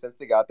thing since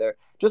they got there.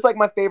 Just like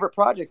my favorite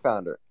project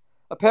founder.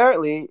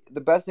 Apparently,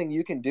 the best thing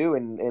you can do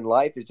in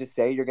life is just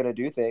say you're going to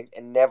do things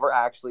and never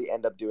actually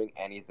end up doing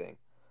anything.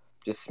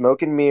 Just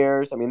smoke and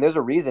mirrors. I mean, there's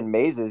a reason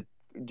mazes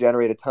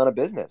generate a ton of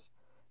business.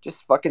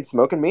 Just fucking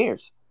smoking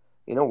mirrors.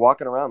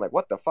 Walking around like,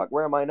 what the fuck?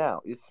 Where am I now?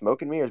 Just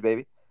smoking mirrors,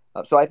 baby.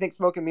 So I think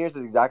smoke and mirrors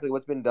is exactly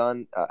what's been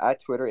done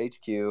at Twitter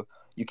HQ.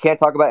 You can't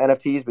talk about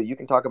NFTs, but you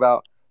can talk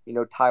about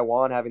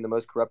Taiwan having the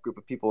most corrupt group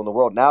of people in the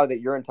world. Now that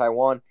you're in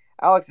Taiwan,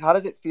 Alex, how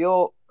does it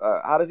feel?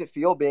 How does it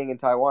feel being in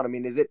Taiwan? I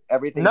mean, is it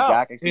everything No,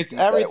 Zach it's XBT said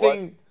it was?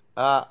 everything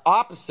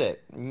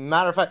opposite.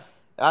 Matter of fact,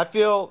 I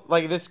feel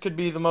like this could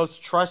be the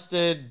most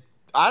trusted,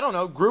 I don't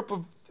know, group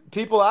of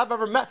people I've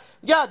ever met.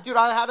 Yeah, dude,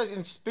 I had an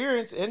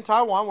experience in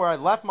Taiwan where I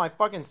left my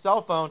fucking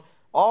cell phone.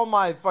 All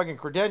my fucking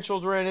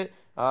credentials were in it.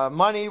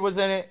 Money was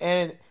in it.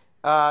 And it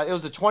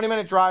was a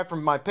 20-minute drive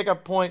from my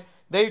pickup point.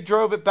 They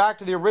drove it back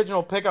to the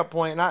original pickup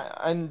point,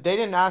 and they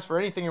didn't ask for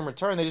anything in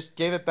return. They just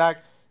gave it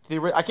back to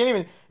the. I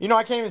can't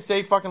even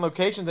say fucking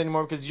locations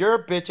anymore because your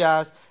bitch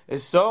ass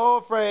is so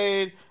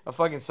afraid of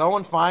fucking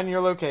someone finding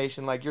your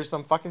location like you're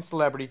some fucking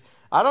celebrity.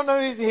 I don't know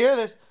who needs to hear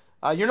this.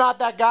 You're not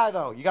that guy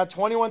though. You got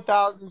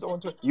 21,000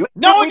 on Twitter.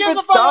 No one We've gives been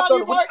a fuck stopped about on.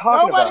 you, What are you Mark.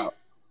 talking Nobody. about?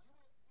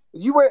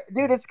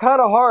 Dude, it's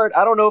kind of hard.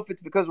 I don't know if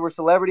it's because we're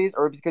celebrities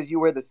or because you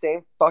wear the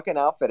same fucking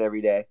outfit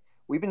every day.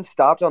 We've been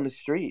stopped on the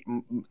street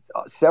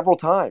several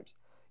times.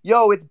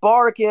 Yo, it's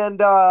Bark and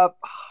fuck,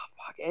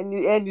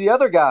 and the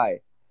other guy.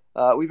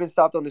 We've been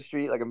stopped on the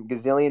street like a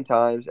gazillion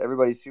times.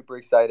 Everybody's super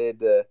excited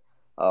to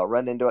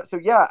run into it. So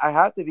yeah, I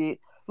have to be.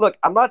 Look,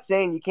 I'm not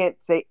saying you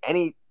can't say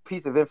any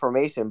piece of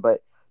information,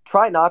 but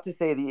try not to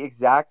say the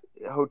exact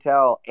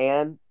hotel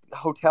and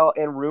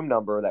room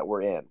number that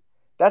we're in.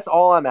 That's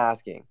all I'm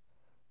asking.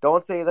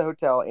 Don't say the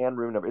hotel and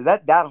room number. Is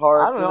that I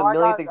hard? don't There's know. a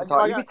million things to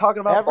talk. I You could got be talking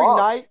about every bonk.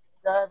 night,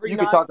 every You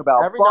could night, talk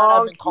about every night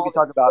I've bonk. been You called could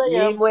at talk about 2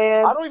 a.m. meme I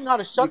land. don't even know how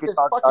to You shut could this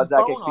talk about fucking Zach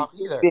phone off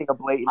XBT either. being a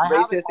blatant I have it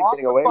racist and off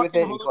getting the away with fucking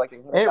it and hook. collecting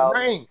It $100,000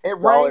 rang. It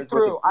rang worth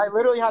through. of I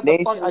literally had the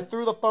fuck. I donations.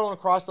 threw the phone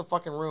across the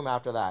fucking room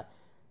after that.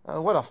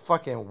 What a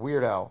fucking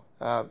weirdo.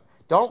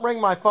 Don't ring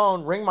my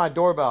phone. Ring my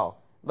doorbell.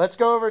 Let's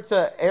go over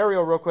to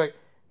Ariel real quick.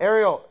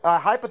 Ariel,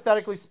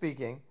 hypothetically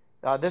speaking,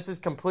 this is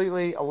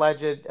completely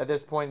alleged at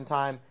this point in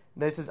time.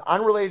 This is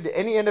unrelated to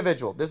any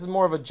individual. This is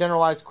more of a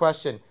generalized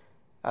question.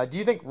 Do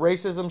you think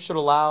racism should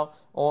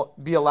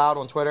be allowed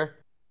on Twitter?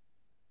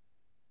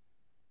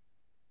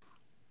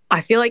 I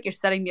feel like you're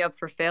setting me up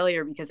for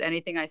failure because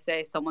anything I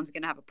say, someone's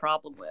going to have a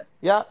problem with.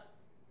 Yeah.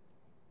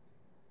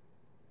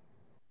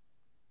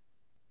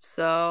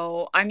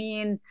 So, I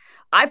mean,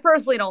 I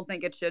personally don't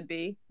think it should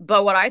be,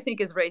 but what I think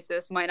is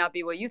racist might not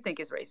be what you think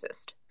is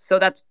racist. So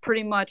that's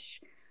pretty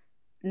much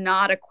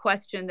not a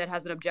question that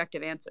has an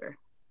objective answer.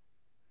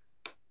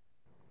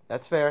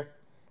 That's fair.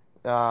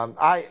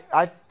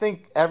 I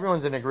think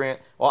everyone's in agreement.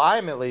 Well, I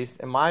am, at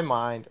least in my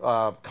mind.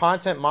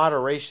 Content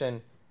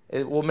moderation,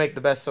 it will make the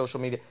best social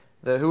media.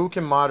 Who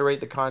can moderate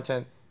the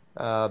content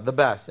the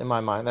best in my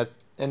mind.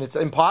 And it's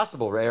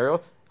impossible,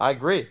 Ariel. I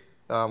agree.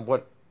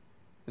 What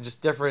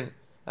just different.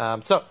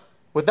 So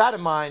with that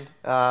in mind,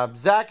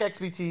 Zach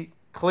XBT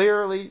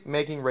clearly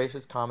making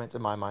racist comments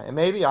in my mind, and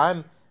maybe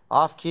I'm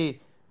off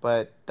key,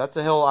 but that's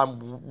a hill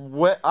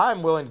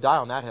I'm willing to die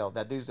on that hill.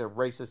 That these are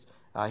racist.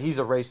 He's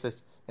a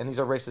racist, and these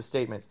are racist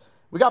statements.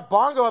 We got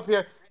Bongo up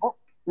here. Oh.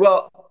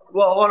 Well,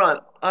 hold on.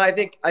 I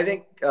think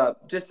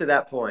just to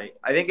that point,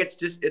 I think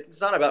it's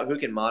not about who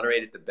can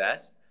moderate it the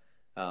best.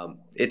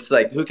 It's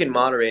like who can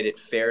moderate it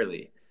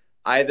fairly.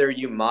 Either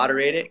you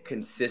moderate it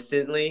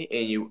consistently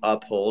and you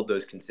uphold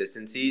those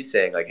consistencies,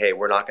 saying like, "Hey,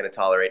 we're not going to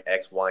tolerate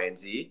X, Y, and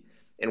Z,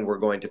 and we're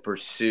going to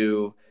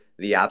pursue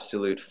the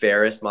absolute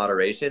fairest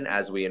moderation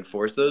as we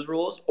enforce those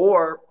rules."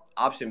 Or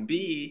option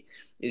B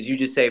is you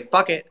just say,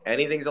 "Fuck it,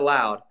 anything's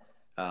allowed."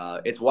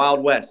 It's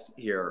Wild West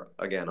here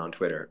again on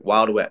Twitter.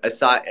 Wild West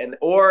aside,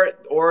 or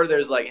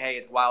there's like, "Hey,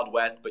 it's Wild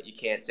West, but you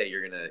can't say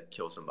you're gonna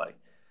kill somebody."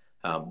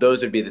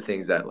 Those would be the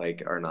things that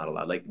like are not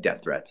allowed, like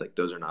death threats. Like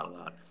those are not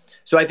allowed.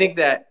 So I think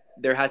that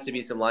there has to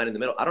be some line in the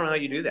middle. I don't know how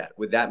you do that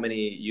with that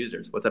many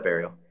users. What's up,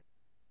 Ariel?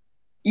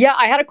 Yeah,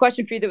 I had a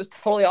question for you that was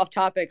totally off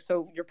topic,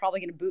 so you're probably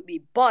going to boot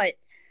me. But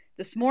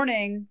this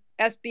morning,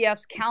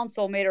 SBF's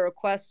counsel made a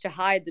request to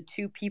hide the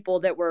two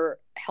people that were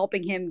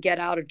helping him get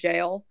out of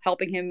jail,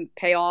 helping him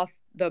pay off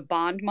the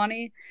bond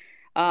money.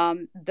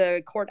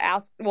 The court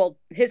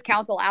his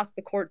counsel asked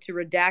the court to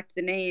redact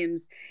the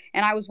names.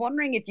 And I was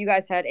wondering if you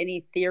guys had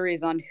any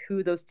theories on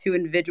who those two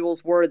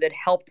individuals were that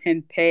helped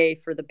him pay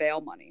for the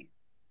bail money.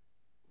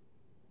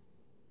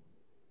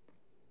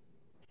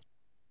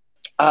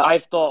 I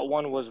thought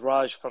one was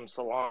Raj from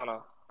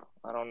Solana.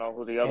 I don't know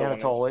who the other one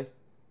Anatoly is.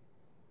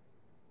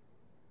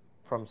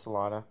 from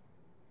Solana.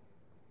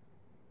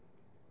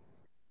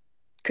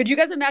 Could you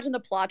guys imagine the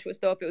plot twist,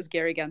 though, if it was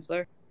Gary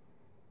Gensler?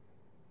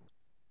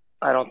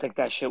 I don't think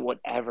that shit would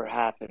ever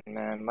happen,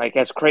 man. Like,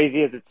 as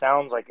crazy as it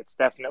sounds, like, it's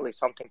definitely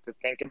something to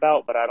think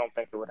about, but I don't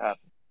think it would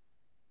happen.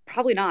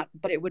 Probably not,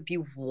 but it would be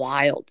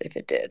wild if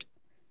it did.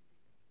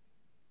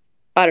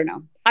 I don't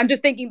know. I'm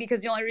just thinking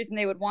because the only reason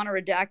they would want to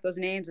redact those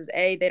names is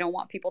A, they don't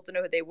want people to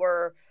know who they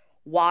were.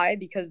 Why?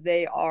 Because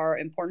they are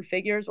important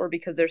figures, or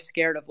because they're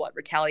scared of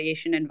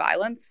retaliation and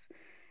violence.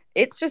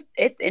 It's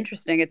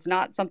interesting. It's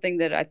not something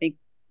that I think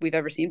we've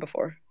ever seen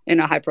before in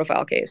a high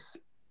profile case.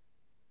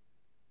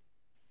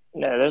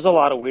 Yeah, there's a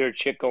lot of weird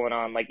shit going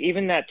on. Like,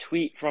 even that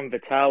tweet from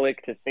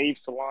Vitalik to save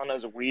Solana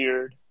is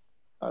weird.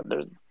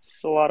 There's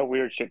just a lot of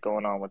weird shit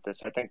going on with this.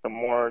 I think the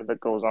more that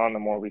goes on, the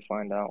more we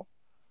find out.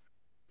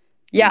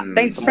 Yeah,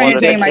 thanks The for more that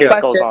entertaining my shit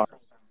goes question. on.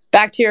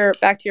 Back to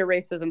your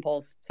racism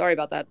polls. Sorry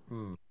about that.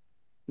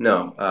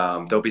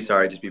 No, don't be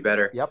sorry. Just be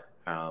better. Yep.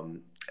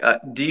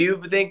 Do you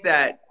think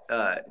that?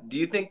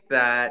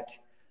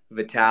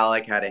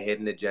 Vitalik had a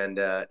hidden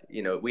agenda?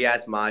 You know, we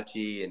asked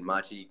Machi, and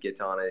Machi gets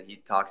on it. He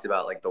talks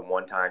about like the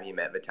one time he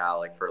met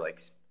Vitalik for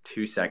like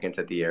 2 seconds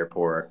at the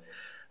airport.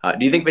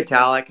 Do you think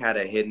Vitalik had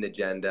a hidden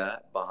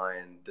agenda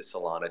behind the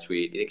Solana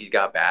tweet? You think he's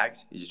got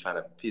bags? He's just trying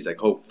to. He's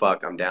like, oh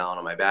fuck, I'm down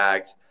on my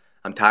bags.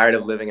 I'm tired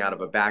of living out of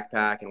a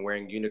backpack and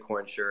wearing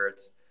unicorn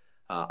shirts.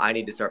 I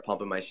need to start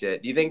pumping my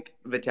shit. Do you think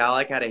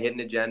Vitalik had a hidden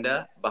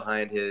agenda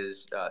behind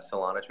his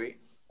Solana tweet?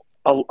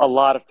 A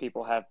lot of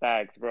people have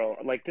bags, bro.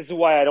 Like, this is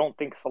why I don't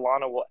think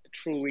Solana will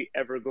truly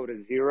ever go to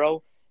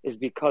zero, is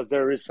because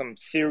there is some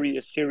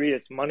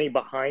serious money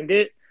behind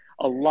it.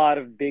 A lot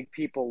of big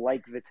people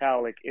like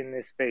Vitalik in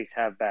this space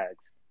have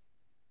bags.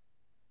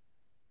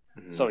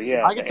 So,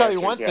 yeah. I can tell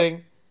you one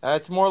thing.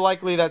 It's more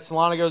likely that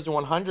Solana goes to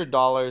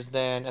 $100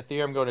 than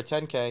Ethereum go to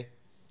 10K.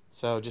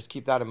 So just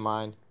keep that in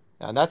mind.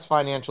 And that's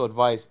financial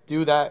advice.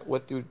 Do that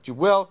with what you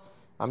will.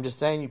 I'm just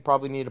saying you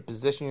probably need to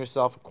position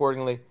yourself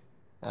accordingly.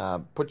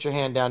 Put your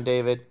hand down,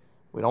 David.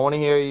 We don't want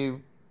to hear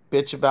you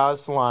bitch about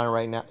Solana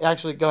right now.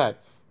 Actually, go ahead.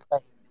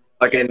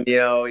 Fucking,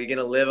 you're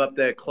gonna live up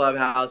the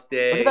clubhouse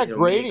day. Look at that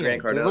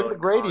gradient, Grant dude. Look at the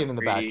gradient in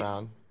the concrete.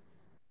 background.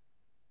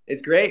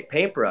 It's great.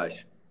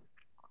 Paintbrush.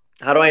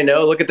 How do I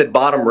know? Look at the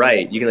bottom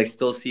right. You can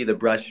still see the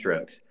brush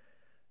strokes.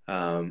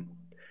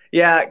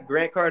 Yeah,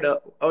 Grant Cardone.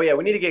 Oh yeah,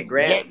 we need to get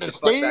Grant the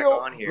fuck back steel,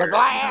 on here. the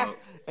glass,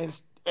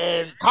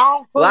 and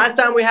concrete. Last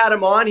time we had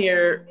him on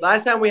here,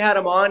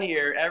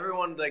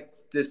 everyone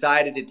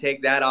decided to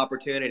take that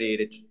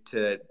opportunity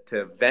to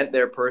vent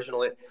their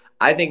personal.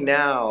 I think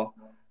now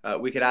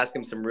we could ask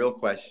him some real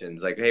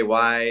questions, like, hey,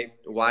 why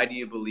do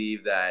you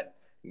believe that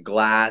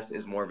glass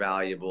is more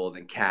valuable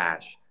than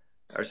cash?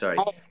 Or sorry,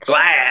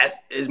 glass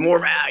is more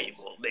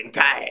valuable than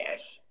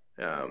cash.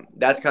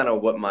 That's kind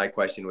of what my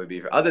question would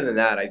be. Other than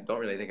that, I don't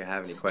really think I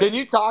have any questions. Can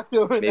you talk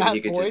to him in Maybe that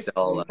he could voice just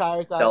the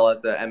entire time? sell us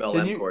the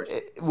MLM course.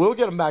 We'll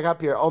get him back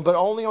up here, but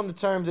only on the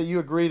terms that you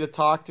agree to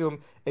talk to him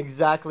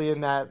exactly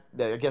in that.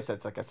 I guess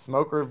that's like a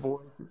smoker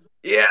voice.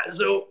 Yeah.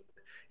 So,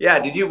 yeah.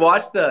 Did you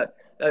watch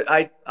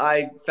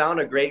I found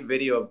a great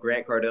video of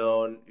Grant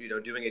Cardone,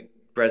 doing a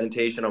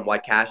presentation on why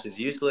cash is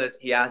useless.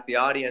 He asked the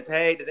audience,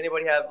 "Hey, does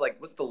anybody have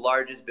what's the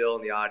largest bill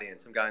in the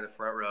audience?" Some guy in the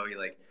front row, he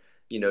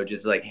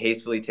just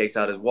hastily takes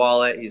out his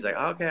wallet. He's like,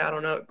 "Okay, I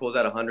don't know." Pulls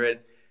out 100.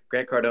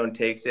 Grant Cardone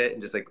takes it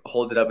and just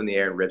holds it up in the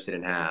air and rips it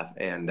in half,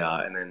 and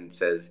then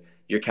says,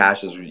 "Your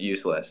cash is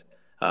useless,"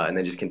 and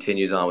then just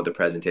continues on with the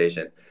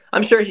presentation.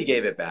 I'm sure he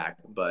gave it back,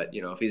 but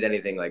if he's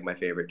anything like my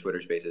favorite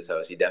Twitter Spaces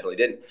host, he definitely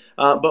didn't.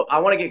 But I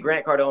want to get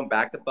Grant Cardone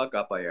back the fuck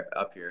up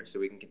here so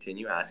we can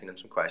continue asking him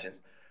some questions.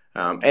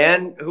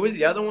 And who was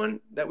the other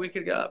one that we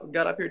could got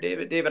up here,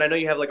 David? David, I know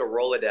you have a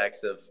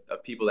Rolodex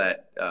of people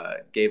that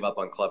gave up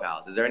on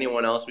Clubhouse. Is there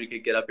anyone else we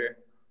could get up here?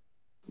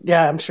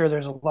 Yeah, I'm sure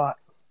there's a lot.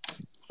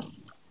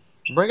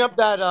 Bring up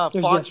that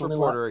Fox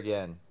reporter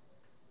again.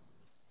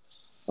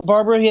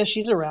 Barbara, yeah,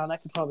 she's around. I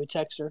could probably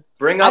text her.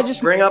 Bring up her,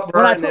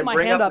 and then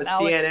bring up the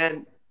Alex,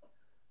 CNN,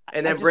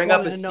 and then bring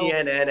up a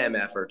CNN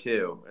MFer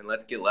too, and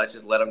let's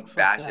just let them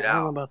bash it out. I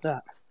don't know about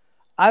that.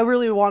 I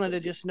really wanted to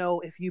just know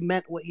if you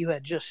meant what you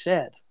had just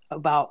said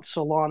about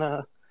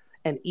Solana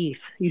and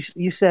ETH.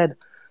 You said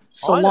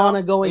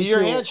Solana going your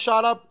to... hand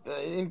shot up.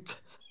 I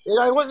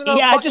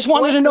just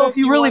wanted to know if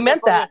you really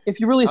meant that. If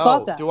you really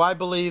thought that. Do I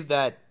believe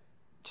that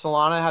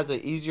Solana has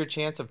an easier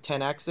chance of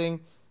 10xing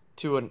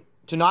to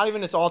not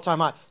even its all-time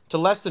high, to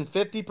less than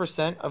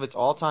 50% of its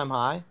all-time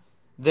high,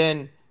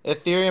 than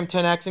Ethereum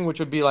 10xing, which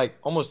would be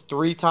almost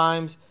 3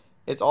 times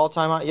its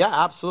all-time high? Yeah,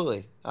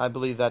 absolutely. I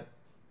believe that.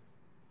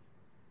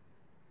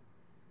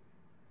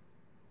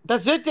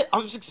 That's it. I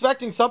was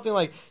expecting something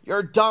like, you're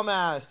a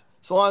dumbass,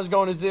 Solana's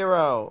going to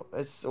zero.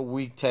 It's a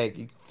weak take.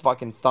 You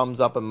fucking thumbs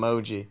up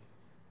emoji.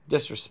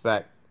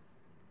 Disrespect.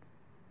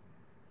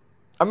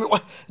 I mean,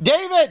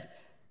 David,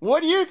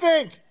 what do you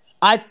think?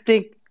 I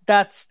think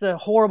that's the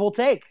horrible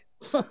take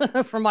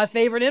from my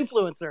favorite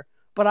influencer.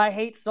 But I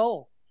hate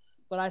Sol.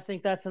 But I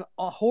think that's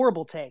a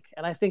horrible take,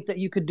 and I think that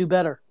you could do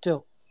better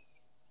too.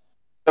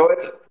 So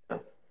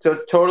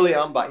it's totally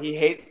unbiased. He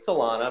hates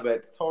Solana, but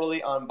it's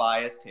totally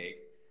unbiased take.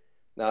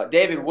 Now,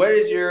 David, what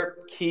is your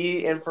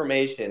key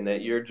information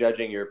that you're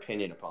judging your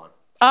opinion upon?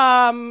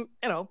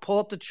 Pull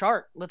up the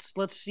chart.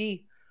 Let's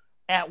see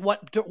at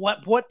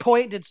what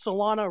point did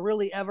Solana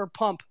really ever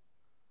pump?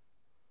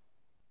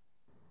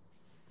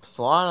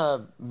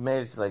 Solana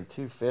made it to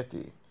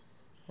 250.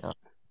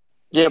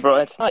 Yeah, bro,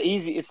 it's not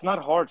easy. It's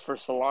not hard for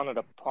Solana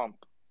to pump.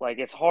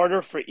 It's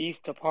harder for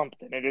ETH to pump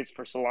than it is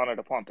for Solana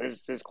to pump.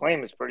 His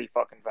claim is pretty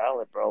fucking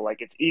valid, bro.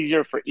 It's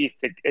easier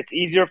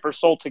for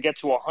Sol to get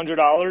to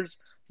 $100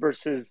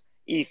 versus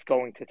ETH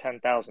going to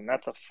 10,000.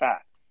 That's a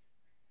fact.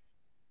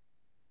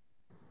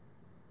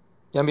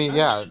 I mean,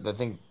 yeah, I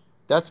think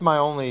that's my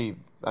only.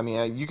 I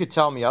mean, you could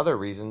tell me other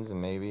reasons,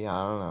 and maybe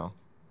I don't know.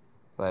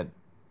 but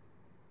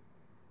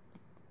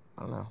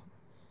I don't know.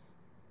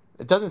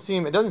 It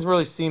doesn't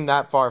really seem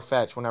that far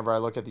fetched whenever I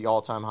look at the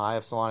all time high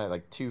of Solana at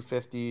like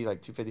 250,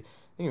 like 250. I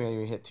think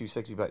maybe hit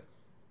 260, but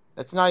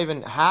it's not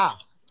even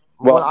half.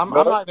 Well, I'm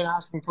not even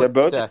asking for they're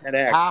both the at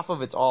 10x. half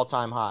of its all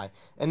time high,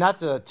 and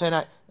that's a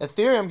 10x.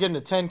 Ethereum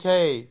getting to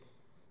 10K.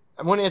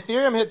 When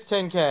Ethereum hits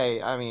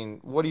 10K, I mean,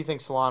 what do you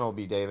think Solana will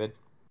be, David?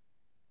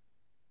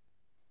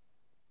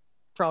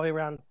 Probably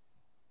around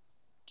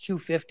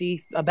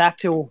 250, back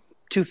to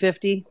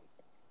 250,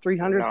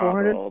 300, Nah,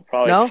 400. bro,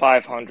 probably No?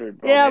 500,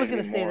 bro. Yeah, I was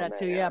maybe going to say more, that man,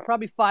 too. Yeah,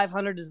 probably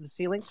 500 is the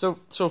ceiling. So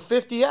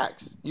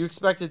 50x. You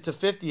expect it to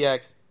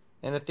 50x,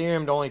 and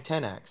Ethereum to only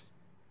 10x.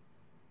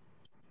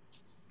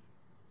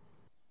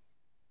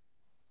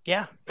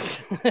 Yeah.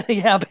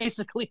 Yeah,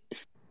 basically.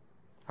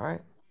 All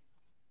right.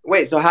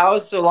 Wait, so how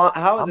is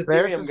I'm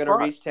bearish Ethereum as going to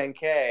fuck. reach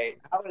 10K?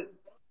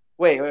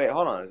 Wait,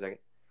 hold on a second.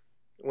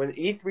 When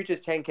ETH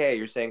reaches 10K,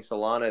 you're saying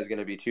Solana is going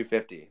to be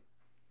 250.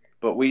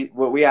 But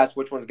we asked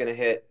which one's going to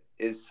hit.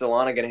 Is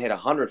Solana going to hit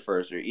 100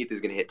 first, or ETH is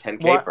going to hit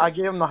 10K Well, first? I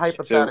gave him the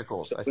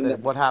hypotheticals. So I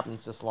said, what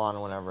happens to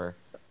Solana whenever?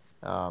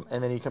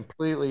 And then he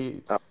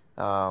completely,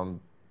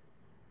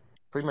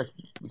 pretty much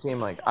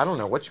became like, I don't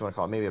know what you want to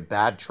call it, maybe a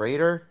bad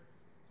trader,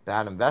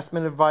 bad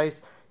investment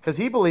advice. Because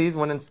he believes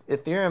when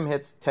Ethereum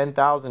hits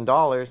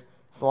 $10,000,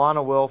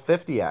 Solana will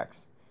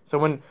 50x. So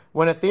when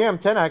Ethereum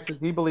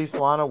 10x's, he believes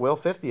Solana will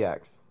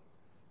 50x.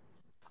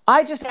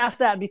 I just asked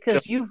that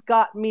because you've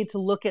got me to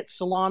look at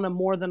Solana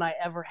more than I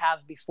ever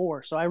have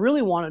before. So I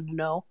really wanted to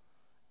know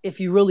if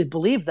you really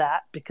believe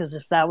that, because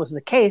if that was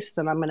the case,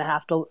 then I'm going to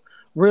have to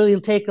really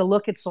take a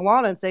look at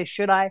Solana and say,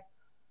 should I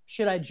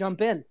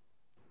jump in?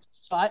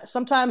 So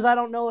sometimes I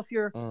don't know if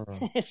you're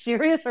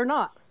serious or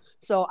not.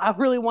 So I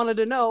really wanted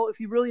to know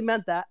if you really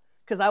meant that,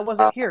 because I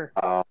wasn't here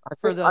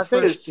for the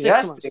first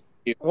 6 months.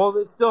 Well,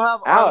 they still have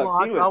Alex,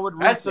 unlocks. I would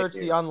research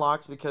the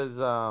unlocks because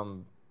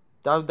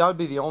that would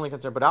be the only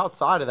concern. But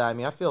outside of that, I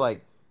mean, I feel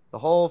like the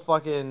whole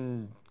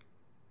fucking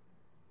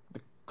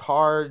the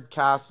card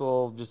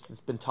castle just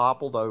has been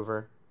toppled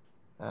over,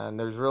 and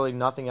there's really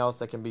nothing else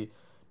that can be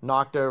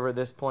knocked over at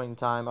this point in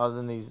time other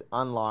than these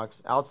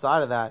unlocks.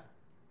 Outside of that,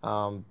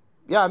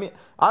 yeah, I mean,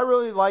 I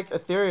really like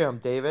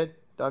Ethereum, David.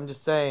 I'm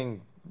just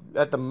saying,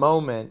 at the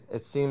moment,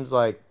 it seems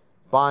like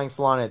buying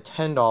Solana at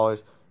 $10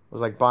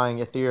 was like buying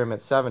Ethereum at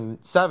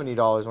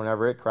 $70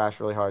 whenever it crashed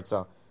really hard.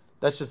 So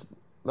that's just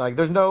like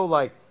there's no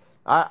like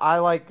I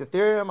like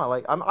Ethereum.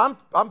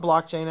 I'm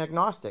blockchain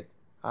agnostic.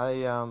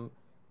 Well,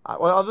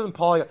 other than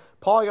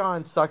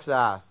Polygon sucks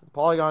ass.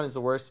 Polygon is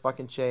the worst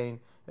fucking chain.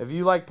 If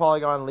you like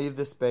Polygon, leave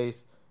this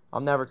space.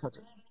 I'll never touch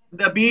it.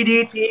 The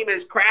BD team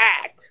is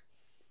cracked.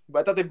 But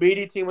I thought the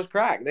BD team was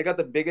cracked. They got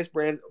the biggest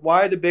brands.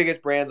 Why are the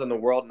biggest brands in the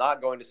world not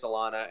going to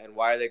Solana, and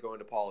why are they going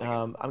to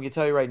Polygon? I'm gonna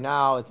tell you right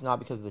now, it's not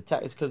because of the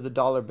tech. It's because of the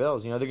dollar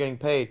bills. You know, they're getting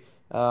paid.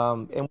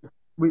 And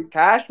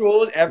cash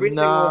rules everything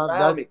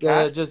around me.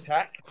 Just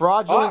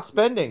fraudulent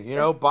spending. You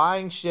know,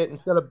 buying shit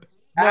instead of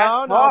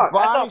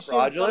buying shit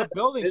instead of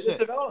building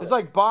shit. It's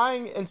like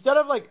buying instead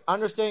of like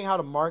understanding how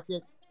to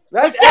market.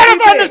 Instead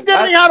of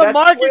understanding how to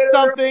market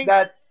something.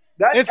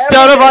 Instead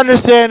everything. of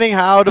understanding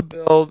how to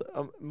build,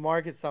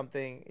 market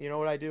something, you know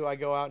what I do? I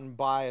go out and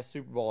buy a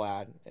Super Bowl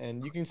ad,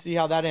 and you can see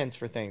how that ends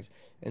for things.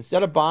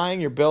 Instead of buying,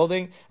 you're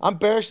building. I'm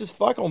bearish as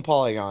fuck on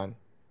Polygon.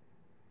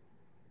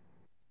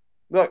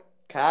 Look,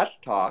 cash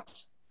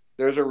talks.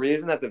 There's a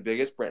reason that the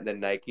biggest brand, the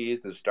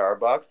Nikes, the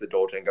Starbucks, the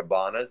Dolce &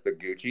 Gabbanas, the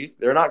Gucci's,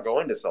 they're not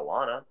going to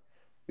Solana.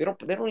 They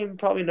don't even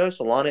probably know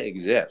Solana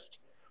exists.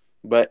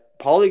 But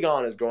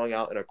Polygon is going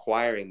out and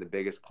acquiring the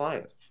biggest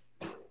clients.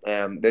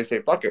 And they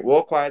say, fuck it, we'll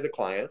acquire the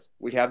clients.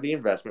 We have the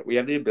investment. We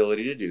have the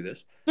ability to do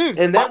this. Dude,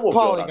 and fuck then we'll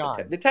Polygon. Build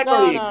out the tech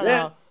already exists.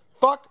 No.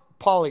 Fuck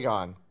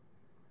Polygon.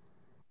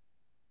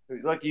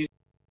 Like you